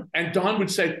take him. And Don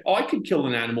would say, oh, I could kill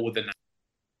an animal with a knife.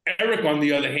 Eric, on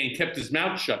the other hand, kept his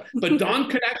mouth shut. But Don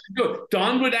could actually do it.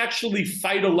 Don would actually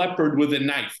fight a leopard with a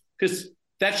knife because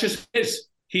that's just his.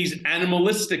 He's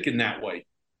animalistic in that way.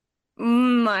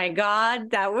 My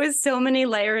God, that was so many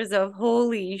layers of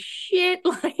holy shit.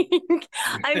 Like,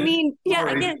 I mean, yeah,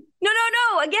 again, no.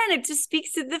 Again, it just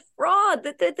speaks to the fraud,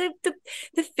 the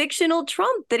fictional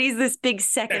Trump, that he's this big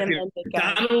Second Amendment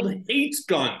guy. Donald hates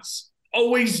guns.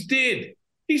 Always did.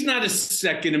 He's not a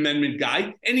Second Amendment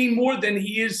guy any more than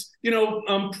he is,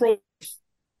 pro.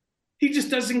 He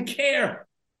just doesn't care.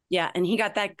 Yeah, and he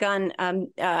got that gun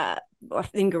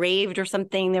engraved or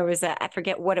something. There was I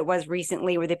forget what it was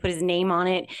recently, where they put his name on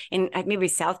it in maybe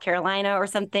South Carolina or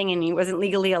something, and he wasn't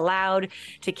legally allowed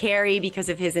to carry because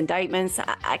of his indictments.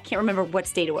 I can't remember what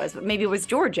state it was, but maybe it was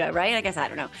Georgia, right? I guess I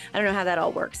don't know how that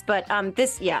all works. But that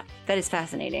is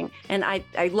fascinating, and I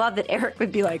love that Eric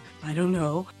would be like, I don't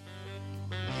know.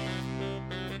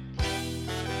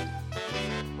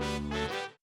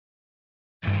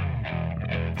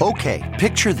 Okay,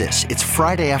 picture this. It's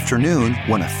Friday afternoon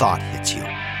when a thought hits you.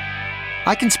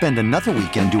 I can spend another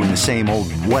weekend doing the same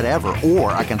old whatever,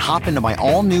 or I can hop into my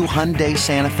all-new Hyundai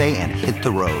Santa Fe and hit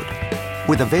the road.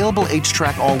 With available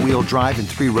H-Track all-wheel drive and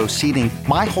 3-row seating,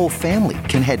 my whole family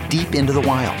can head deep into the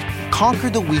wild. Conquer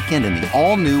the weekend in the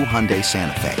all-new Hyundai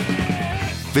Santa Fe.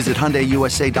 Visit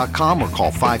HyundaiUSA.com or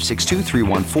call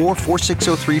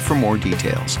 562-314-4603 for more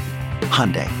details.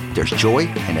 Hyundai, there's joy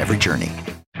in every journey.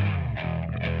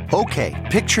 Okay,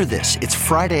 picture this. It's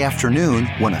Friday afternoon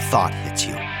when a thought hits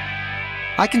you.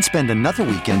 I can spend another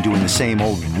weekend doing the same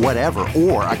old whatever,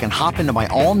 or I can hop into my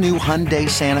all-new Hyundai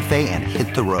Santa Fe and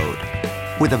hit the road.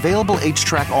 With available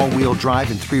H-Track all-wheel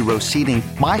drive and 3-row seating,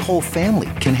 my whole family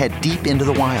can head deep into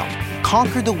the wild.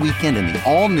 Conquer the weekend in the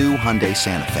all-new Hyundai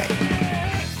Santa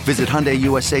Fe. Visit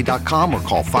HyundaiUSA.com or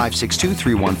call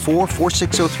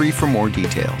 562-314-4603 for more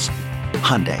details.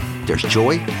 Hyundai, there's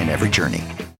joy in every journey.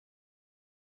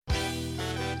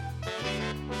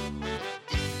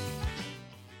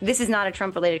 This is not a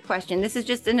Trump-related question. This is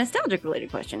just a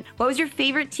nostalgic-related question. What was your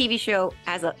favorite TV show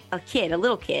as a kid, a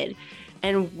little kid,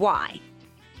 and why?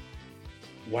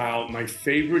 Wow, my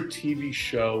favorite TV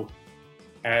show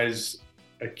as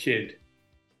a kid.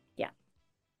 Yeah.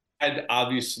 Had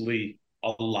obviously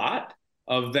a lot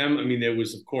of them. I mean, there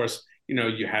was, of course,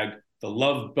 you had The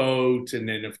Love Boat, and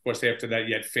then, of course, after that,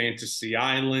 you had Fantasy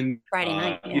Island. Friday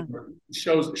night, yeah.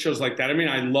 Shows like that. I mean,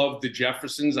 I love The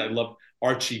Jeffersons. I love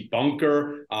Archie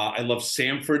Bunker. I love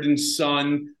Sanford and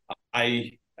Son.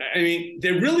 I mean,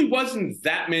 there really wasn't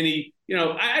that many.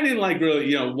 I didn't like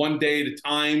really. One Day at a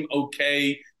Time.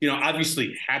 Okay.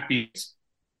 Obviously, Happy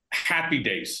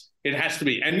Days. It has to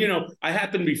be. And I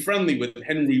happen to be friendly with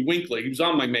Henry Winkler. He was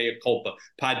on my Mea Culpa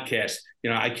podcast.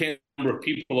 I can't remember if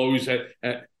people always had.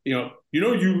 You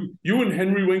and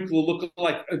Henry Winkler look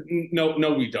alike.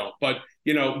 No, we don't. But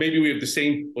maybe we have the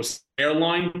same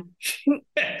hairline.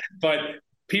 But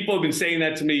people have been saying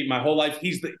that to me my whole life.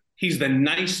 He's the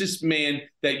nicest man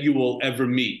that you will ever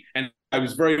meet. And I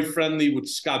was very friendly with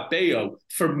Scott Baio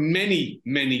for many,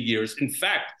 many years. In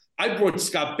fact, I brought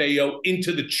Scott Baio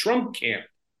into the Trump camp.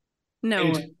 No.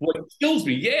 And what kills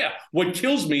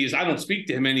me is I don't speak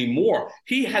to him anymore.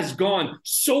 He has gone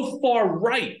so far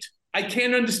right. I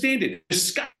can't understand it. The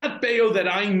Scott Baio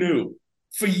that I knew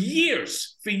for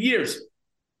years,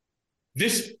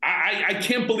 I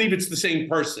can't believe it's the same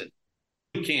person.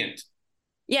 You can't.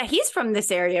 Yeah, he's from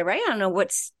this area, right? I don't know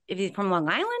if he's from Long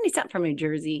Island. He's not from New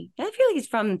Jersey. I feel like he's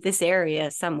from this area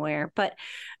somewhere. But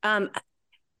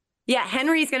yeah,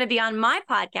 Henry's going to be on my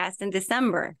podcast in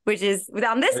December, which is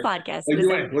on this podcast.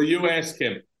 Will you ask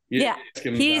him? Ask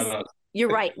him you're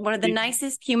right. One of the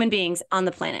nicest human beings on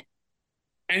the planet.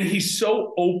 And he's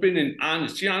so open and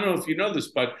honest. I don't know if you know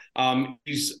this, but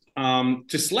he's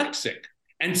dyslexic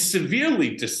and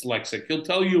severely dyslexic. He'll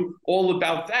tell you all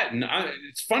about that. And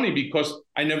it's funny because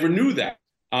I never knew that.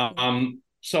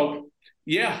 So,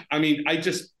 yeah, I mean, I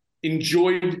just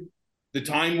enjoyed the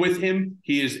time with him.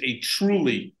 He is a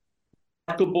truly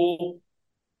remarkable,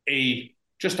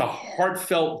 just a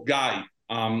heartfelt guy.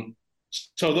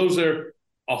 So those are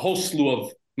a whole slew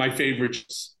of my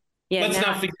favorites. Yeah, Let's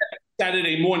not forget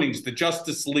Saturday mornings, the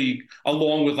Justice League,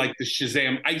 along with like the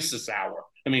Shazam ISIS Hour.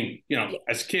 I mean,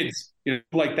 as kids,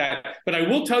 like that. But I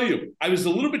will tell you, I was a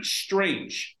little bit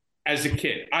strange as a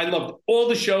kid. I loved all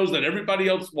the shows that everybody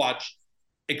else watched,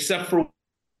 except for,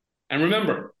 and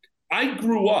remember, I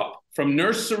grew up from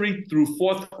nursery through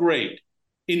 4th grade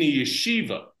in a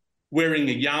yeshiva, wearing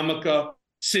a yarmulke,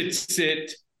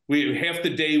 sit, Half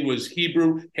the day was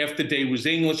Hebrew, half the day was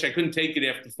English. I couldn't take it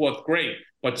after fourth grade.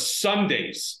 But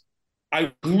Sundays,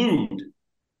 I glued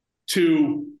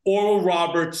to Oral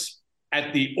Roberts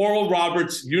at the Oral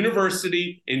Roberts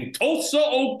University in Tulsa,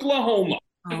 Oklahoma.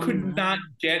 I could not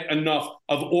get enough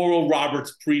of Oral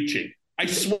Roberts preaching. I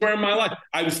swear on my life,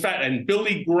 I was fat. And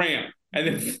Billy Graham, and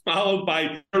then followed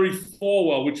by Jerry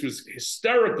Falwell, which was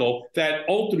hysterical, that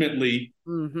ultimately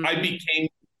I became,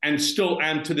 and still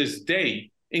am to this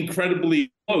day,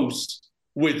 incredibly close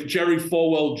with Jerry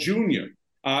Falwell Jr.,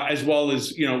 as well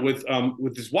as,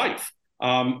 with his wife.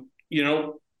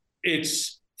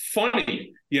 It's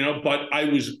funny, but I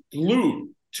was glued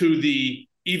to the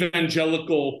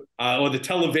evangelical or the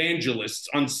televangelists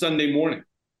on Sunday morning.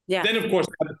 Yeah. Then of course,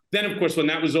 when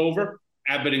that was over,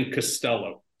 Abbott and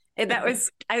Costello. That was,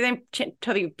 I think,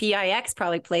 WPIX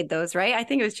probably played those, right? I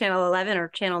think it was Channel 11 or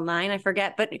Channel 9. I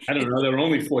forget, but I don't know. There were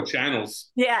only 4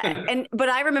 channels. Yeah, but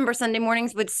I remember Sunday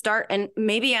mornings would start, and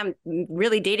maybe I'm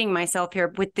really dating myself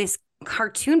here with this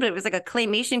cartoon, but it was like a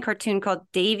claymation cartoon called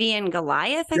Davy and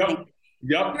Goliath. I think.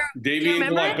 Yep, Davy and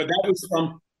Goliath. But that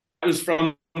was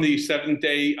from the Seventh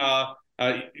Day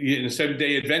Seventh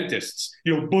Day Adventists.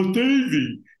 But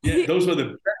Davy, those were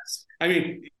the best. I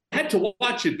mean, I had to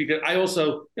watch it because I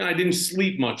also, I didn't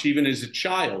sleep much even as a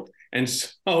child, and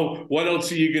so what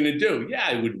else are you going to do? Yeah,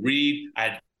 I would read. I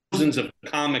had thousands of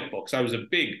comic books. I was a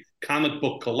big comic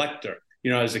book collector,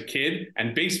 as a kid,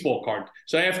 and baseball cards.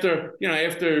 So after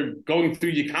going through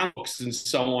your comic books and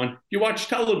so on, you watch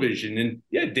television,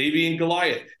 and Davy and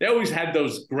Goliath. They always had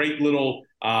those great little,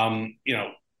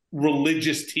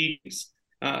 religious teachings.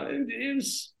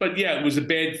 It was a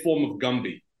bad form of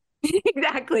Gumby.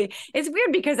 Exactly. It's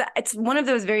weird because it's one of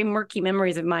those very murky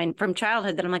memories of mine from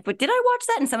childhood that I'm like, but did I watch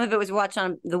that? And some of it was watched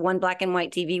on the one black and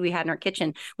white TV we had in our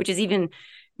kitchen, which is even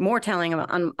more telling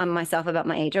on myself about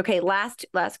my age. Okay, last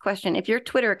question. If your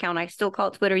Twitter account, I still call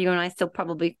it Twitter, you and I still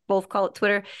probably both call it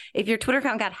Twitter. If your Twitter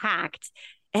account got hacked,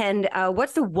 and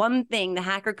what's the one thing the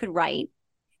hacker could write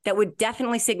that would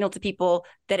definitely signal to people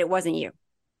that it wasn't you?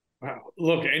 Wow.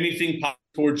 Look, anything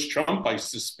towards Trump, I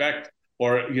suspect,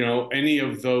 or, any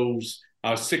of those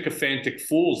sycophantic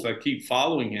fools that keep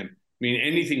following him. I mean,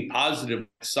 anything positive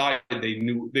aside,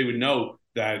 they would know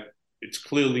that it's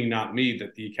clearly not me,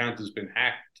 that the account has been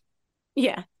hacked.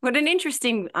 Yeah. What an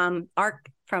interesting arc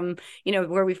from,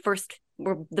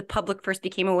 where the public first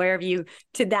became aware of you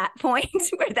to that point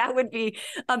where that would be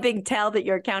a big tell that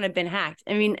your account had been hacked.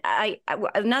 I mean, I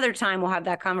another time we'll have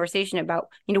that conversation about,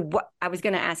 what I was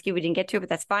going to ask you. We didn't get to it, but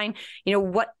that's fine.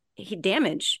 What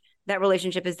damage that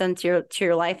relationship has done to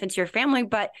your life and to your family.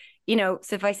 But,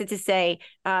 suffice it to say,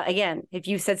 again, if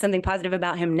you said something positive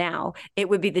about him now, it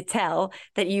would be the tell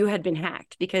that you had been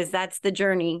hacked, because that's the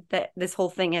journey that this whole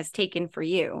thing has taken for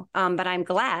you. But I'm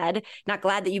not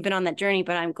glad that you've been on that journey,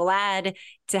 but I'm glad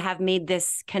to have made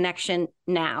this connection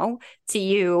now to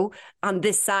you on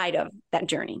this side of that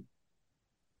journey.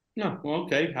 No, well,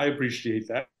 okay. I appreciate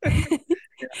that.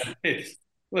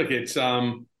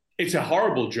 It's a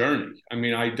horrible journey. I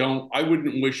mean, I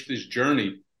wouldn't wish this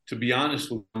journey, to be honest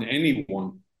with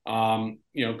anyone.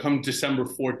 Come December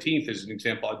 14th, as an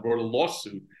example, I brought a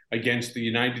lawsuit against the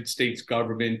United States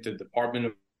government, the Department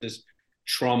of Justice,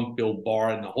 Trump, Bill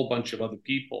Barr, and a whole bunch of other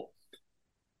people.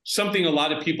 Something a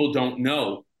lot of people don't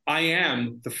know, I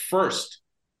am the first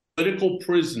political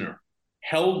prisoner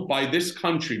held by this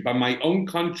country, by my own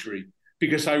country,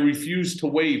 because I refused to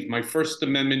waive my First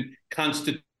Amendment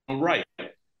constitutional right.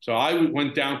 So I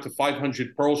went down to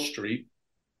 500 Pearl Street,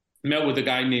 met with a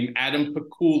guy named Adam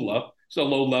Pakula, he's a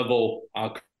low-level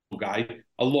guy,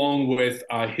 along with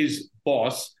his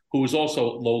boss, who was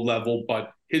also low-level, but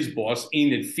his boss,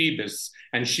 Enid Phoebus,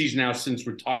 and she's now since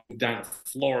retired down to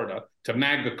Florida to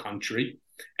MAGA country.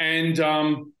 And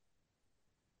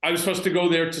I was supposed to go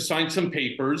there to sign some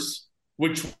papers,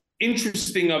 which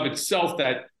interesting of itself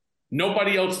that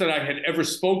nobody else that I had ever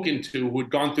spoken to who had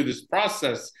gone through this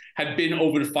process had been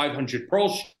over to 500 Pearl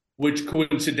Street, which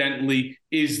coincidentally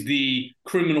is the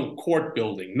criminal court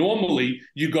building. Normally,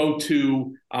 you go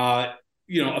to a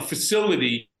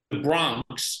facility in the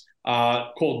Bronx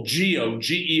called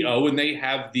GEO, and they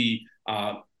have the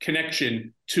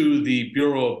connection to the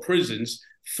Bureau of Prisons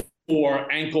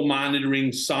for ankle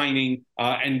monitoring, signing,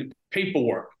 and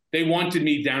paperwork. They wanted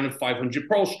me down at 500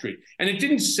 Pearl Street. And it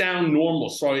didn't sound normal.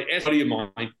 So I asked a buddy of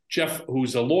mine, Jeff,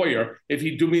 who's a lawyer, if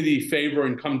he'd do me the favor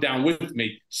and come down with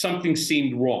me. Something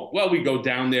seemed wrong. Well, we go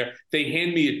down there. They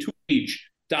hand me a 2-page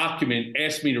document,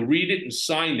 ask me to read it and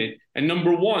sign it. And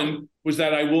number one was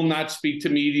that I will not speak to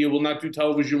media, will not do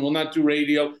television, will not do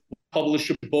radio, publish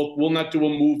a book, will not do a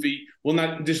movie, will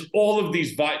not. There's all of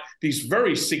these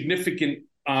very significant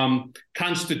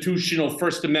constitutional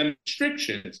First Amendment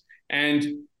restrictions. And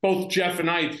both Jeff and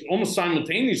I almost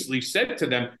simultaneously said to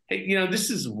them, hey, this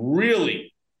is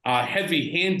really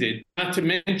heavy-handed. Not to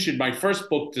mention my first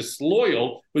book,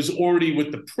 Disloyal, was already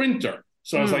with the printer.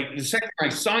 So I was like, the second I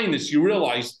sign this, you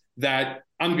realize that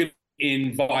I'm going to be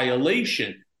in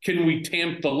violation. Can we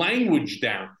tamp the language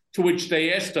down? To which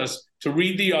they asked us to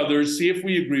read the others, see if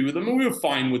we agree with them, and we were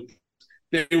fine with them.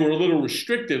 They were a little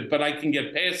restrictive, but I can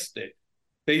get past it.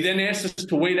 They then asked us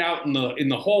to wait out in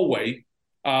the hallway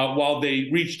while they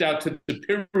reached out to the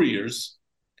superiors.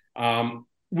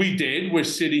 We did. We're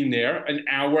sitting there. An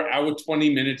hour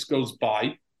 20 minutes goes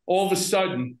by. All of a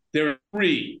sudden, there are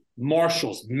 3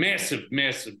 marshals, massive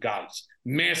guys,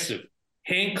 massive,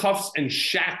 handcuffs and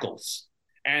shackles.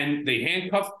 And they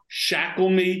handcuff, shackle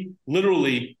me,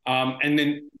 literally, and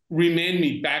then remand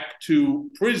me back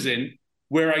to prison,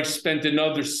 where I spent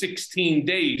another 16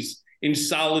 days in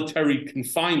solitary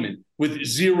confinement with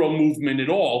zero movement at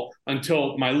all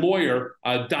until my lawyer,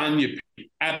 Danya,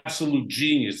 absolute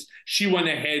genius, she went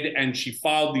ahead and she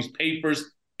filed these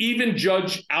papers. Even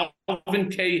Judge Alvin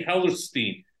K.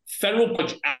 Hellerstein, federal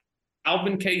judge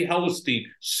Alvin K. Hellerstein,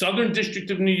 Southern District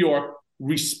of New York,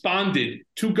 responded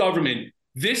to government.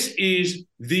 This is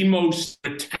the most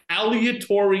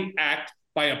retaliatory act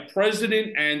by a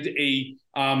president and a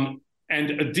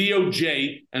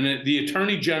DOJ and the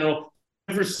Attorney General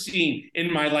I've ever seen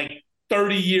in my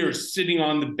 30 years sitting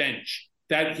on the bench.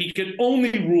 That he could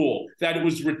only rule that it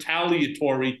was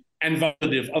retaliatory and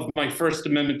violative of my First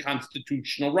Amendment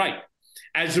constitutional right.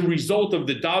 As a result of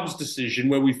the Dobbs decision,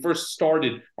 where we first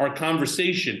started our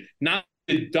conversation, not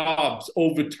did Dobbs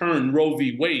overturn Roe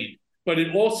v. Wade, but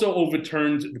it also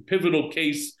overturned the pivotal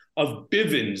case of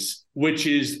Bivens, which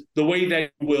is the way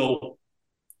that you will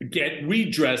get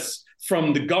redress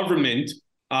from the government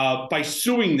by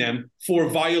suing them for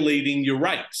violating your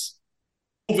rights.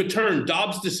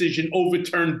 Dobbs' decision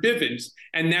overturned Bivens,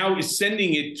 and now is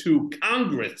sending it to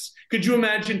Congress. Could you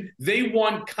imagine? They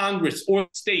want Congress or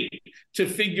state to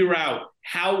figure out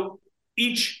how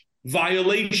each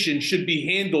violation should be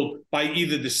handled by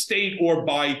either the state or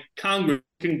by Congress,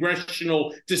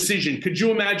 congressional decision. Could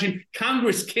you imagine?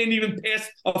 Congress can't even pass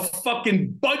a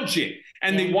fucking budget,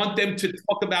 and they want them to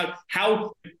talk about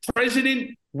how the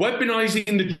president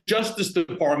weaponizing the Justice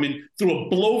Department through a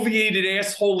bloviated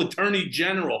asshole Attorney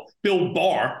General, Bill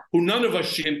Barr, who none of us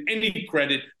should give any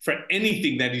credit for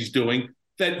anything that he's doing,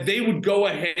 that they would go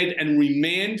ahead and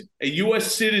remand a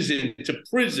U.S. citizen to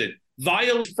prison,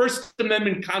 violate First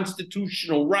Amendment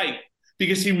constitutional right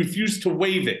because he refused to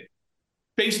waive it,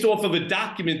 based off of a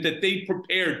document that they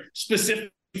prepared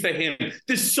specifically for him.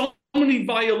 There's so many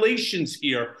violations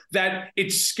here that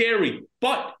it's scary.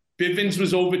 But Bivens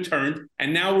was overturned,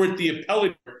 and now we're at the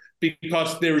appellate court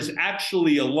because there is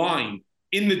actually a line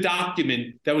in the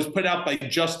document that was put out by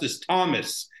Justice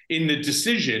Thomas in the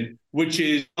decision, which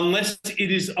is, unless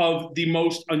it is of the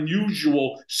most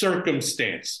unusual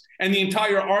circumstance. And the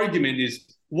entire argument is,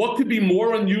 what could be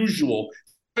more unusual?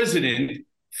 The president,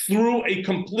 through a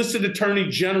complicit attorney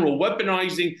general,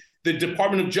 weaponizing the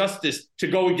Department of Justice to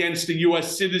go against a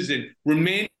U.S. citizen,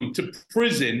 remand him to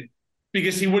prison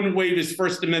because he wouldn't waive his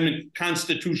First Amendment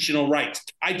constitutional rights.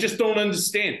 I just don't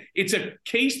understand. It's a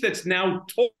case that's now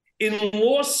taught in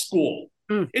law school.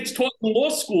 It's taught in law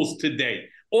schools today.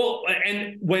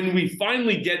 And when we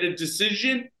finally get a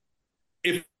decision,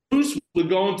 if we're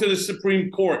going to the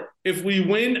Supreme Court. If we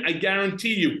win, I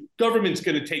guarantee you, government's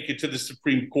going to take it to the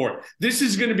Supreme Court. This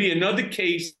is going to be another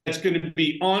case that's going to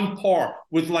be on par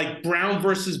with Brown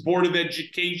versus Board of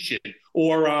Education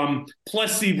or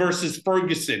Plessy versus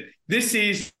Ferguson. This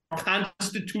is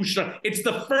constitutional. It's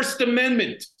the First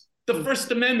Amendment. The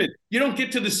First Amendment. You don't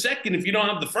get to the second if you don't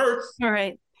have the first. All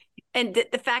right. And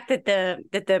the fact that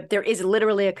there is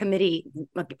literally a committee,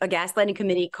 a gaslighting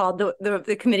committee called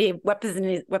the Committee of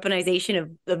Weaponization of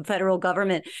the Federal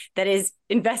Government that is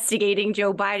investigating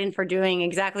Joe Biden for doing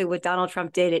exactly what Donald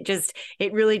Trump did.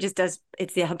 It really just does.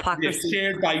 It's the hypocrisy. It's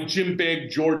chaired by Jim Bag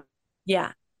Jordan.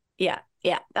 Yeah.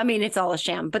 I mean, it's all a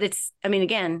sham, but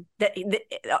again,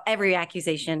 every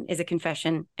accusation is a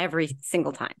confession every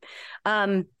single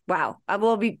time. Wow. I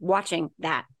will be watching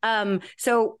that.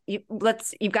 So you've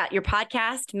got your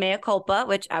podcast, Mea Culpa,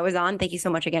 which I was on. Thank you so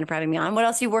much again for having me on. What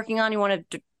else are you working on? You want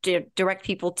to direct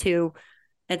people to,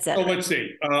 et cetera? So let's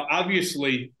see.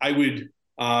 Obviously, I would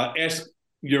ask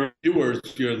your viewers,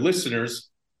 your listeners,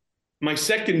 my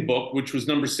second book, which was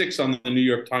number 6 on the New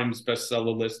York Times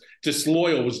bestseller list,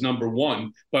 Disloyal was number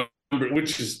 1,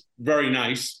 which is very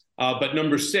nice. But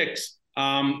number 6,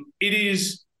 it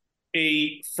is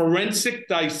a forensic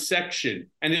dissection,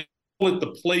 and they call it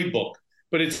the playbook,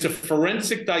 but it's a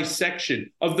forensic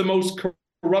dissection of the most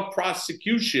corrupt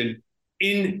prosecution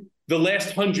in the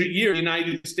last 100 years,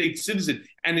 United States citizen.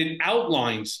 And it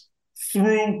outlines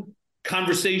through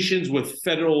conversations with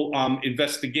federal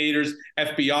investigators,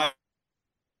 FBI,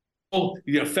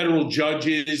 federal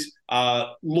judges,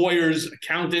 lawyers,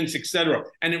 accountants, etc.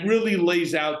 And it really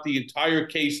lays out the entire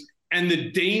case and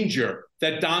the danger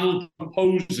that Donald Trump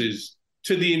poses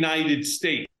to the United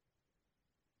States.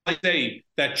 I say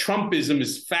that Trumpism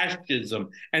is fascism,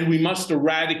 and we must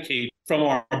eradicate from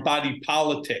our body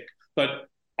politic. But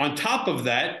on top of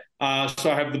that,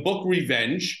 so I have the book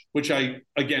Revenge, which I,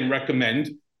 again, recommend,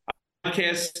 a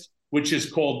podcast, which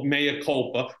is called Mea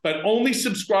Culpa, but only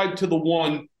subscribe to the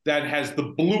one that has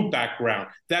the blue background.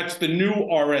 That's the new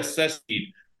RSS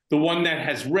feed. The one that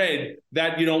has red,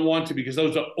 that you don't want to, because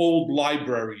those are old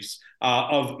libraries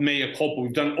of Mea Culpa.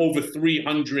 We've done over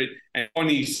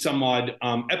 320 some odd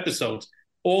episodes.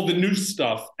 All the new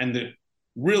stuff and the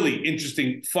really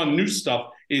interesting, fun new stuff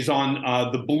is on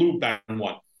the blue background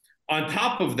one. On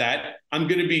top of that, I'm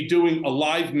going to be doing a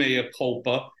live Mea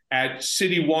Culpa at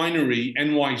City Winery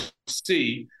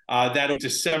NYC. That'll be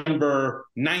December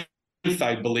 9th,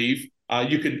 I believe.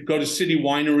 You could go to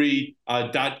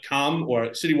citywinery.com or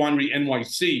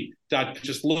citywinerynyc.com.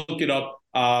 Just look it up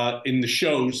in the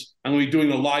shows. I'm going to be doing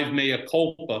a live Mea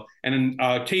Culpa. And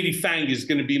Katie Fang is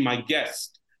going to be my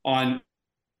guest on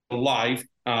live.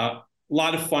 A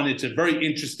lot of fun. It's a very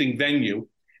interesting venue.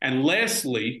 And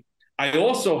lastly, I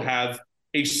also have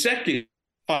a second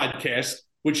podcast,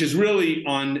 which is really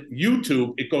on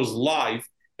YouTube. It goes live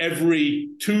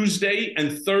every Tuesday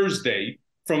and Thursday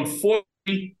from 4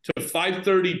 to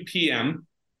 5:30 p.m.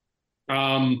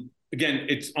 Again,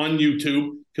 it's on YouTube.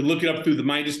 You can look it up through the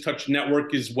Midas Touch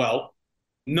Network as well.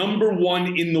 Number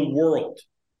one in the world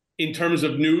in terms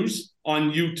of news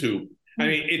on YouTube. I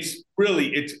mean, it's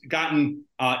gotten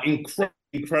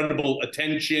incredible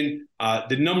attention.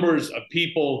 The numbers of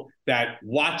people that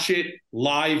watch it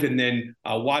live and then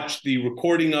watch the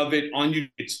recording of it on YouTube,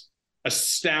 it's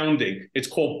astounding. It's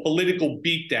called Political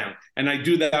Beatdown. And I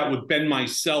do that with Ben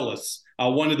Meiselas,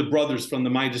 one of the brothers from the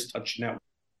Midas Touch Network.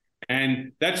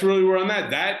 And that's really where I'm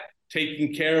at. That,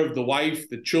 taking care of the wife,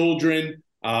 the children,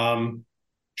 trying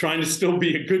to still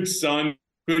be a good son,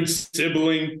 good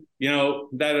sibling,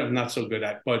 that I'm not so good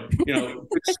at, but, good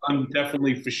son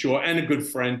definitely for sure, and a good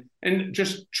friend, and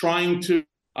just trying to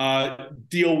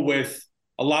deal with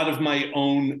a lot of my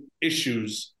own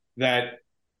issues that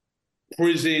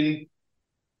prison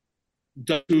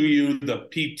does to you, the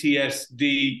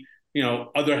PTSD,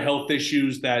 other health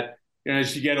issues that,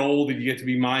 as you get older, you get to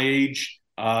be my age,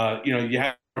 you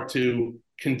have to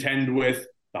contend with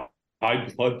the high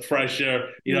blood pressure,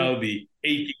 the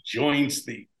achy joints,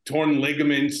 the torn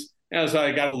ligaments. So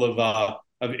I got a couple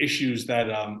of issues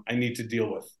that I need to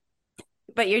deal with.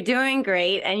 But you're doing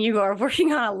great, and you are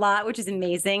working on a lot, which is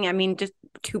amazing. I mean, just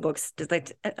 2 books, just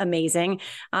like amazing,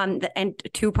 and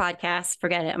 2 podcasts.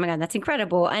 Forget it. Oh my God, that's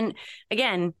incredible. And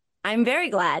again, I'm very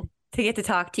glad to get to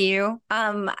talk to you.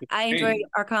 I enjoy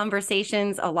our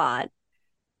conversations a lot.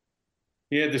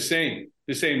 Yeah, the same.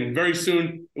 And very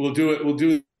soon we'll do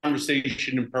the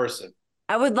conversation in person.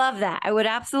 I would love that. I would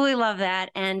absolutely love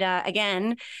that. And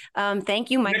again,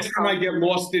 thank you, Michael. Next time I get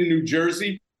lost in New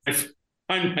Jersey, I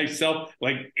find myself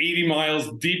like 80 miles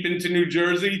deep into New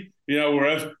Jersey,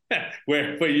 wherever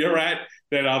where you're at,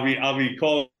 then I'll be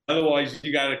calling. Otherwise,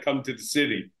 you got to come to the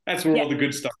city. That's where all the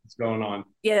good stuff is going on.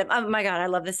 Yeah. Oh my God, I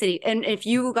love the city. And if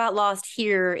you got lost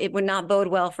here, it would not bode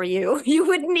well for you. You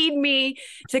would need me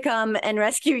to come and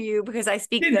rescue you, because I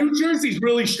speak. New Jersey's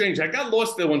really strange. I got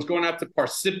lost there once going out to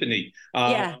Parsippany.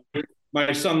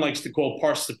 My son likes to call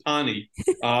Parsippany.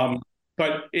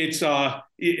 But it's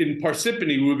in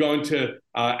Parsippany. We were going to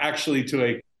actually to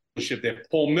a ship there,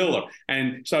 Paul Miller.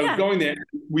 And so I was going there.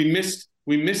 We missed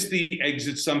the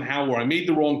exit somehow, or I made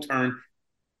the wrong turn.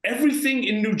 Everything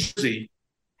in New Jersey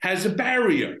has a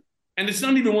barrier, and it's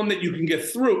not even one that you can get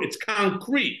through. It's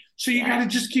concrete. So you got to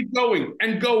just keep going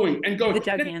and going and going. The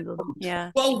jug handle.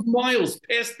 12 miles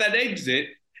past that exit,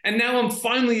 and now I'm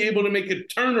finally able to make a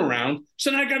turnaround.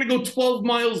 So now I got to go 12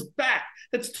 miles back.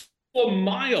 That's 12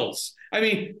 miles. I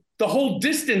mean, the whole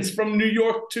distance from New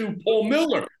York to Paul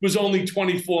Miller was only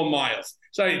 24 miles.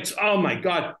 So it's, oh my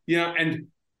God, and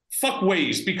fuck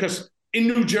Waze, because in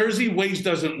New Jersey, Waze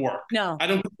doesn't work. No.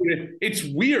 It's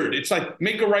weird. It's like,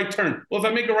 make a right turn. Well, if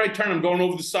I make a right turn, I'm going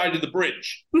over the side of the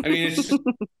bridge. I mean, it's just,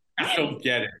 I don't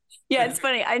get it. Yeah, it's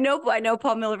funny. I know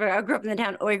Paul Miller. I grew up in the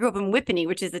town. I grew up in Whippany,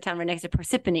 which is the town right next to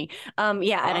Parsippany. And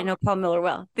I know Paul Miller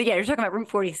well. But yeah, you're talking about Route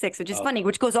 46, which is funny,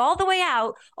 which goes all the way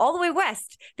out, all the way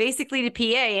west, basically to PA,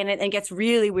 and it gets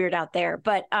really weird out there.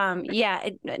 But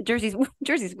Jersey's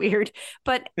weird.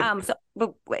 But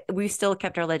but we still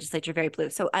kept our legislature very blue.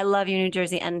 So I love you, New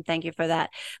Jersey, and thank you for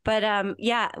that. But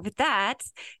with that,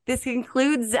 this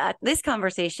concludes this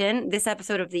conversation, this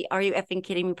episode of the Are You Effing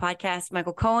Kidding Me podcast.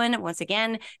 Michael Cohen, once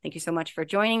again, thank you so much for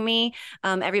joining me.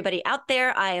 Everybody out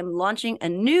there, I am launching a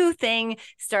new thing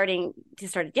started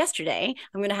yesterday.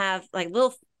 I'm going to have like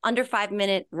little under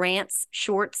 5-minute rants,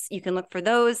 shorts. You can look for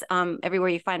those everywhere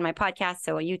you find my podcast.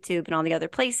 So on YouTube and all the other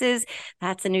places.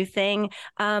 That's a new thing.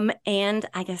 And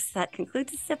I guess that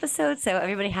concludes this episode. So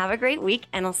everybody have a great week,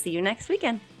 and I'll see you next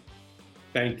weekend.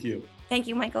 Thank you. Thank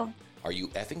you, Michael. Are You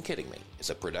Effing Kidding Me? Is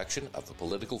a production of the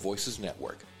Political Voices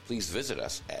Network. Please visit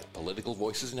us at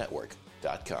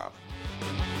politicalvoicesnetwork.com.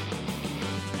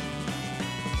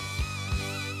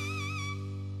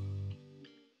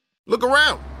 Look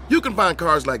around. You can find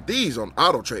cars like these on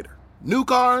AutoTrader. New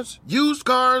cars, used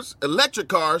cars, electric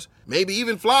cars, maybe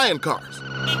even flying cars.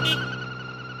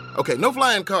 Okay, no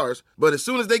flying cars, but as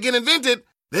soon as they get invented,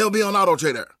 they'll be on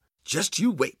AutoTrader. Just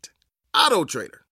you wait. AutoTrader.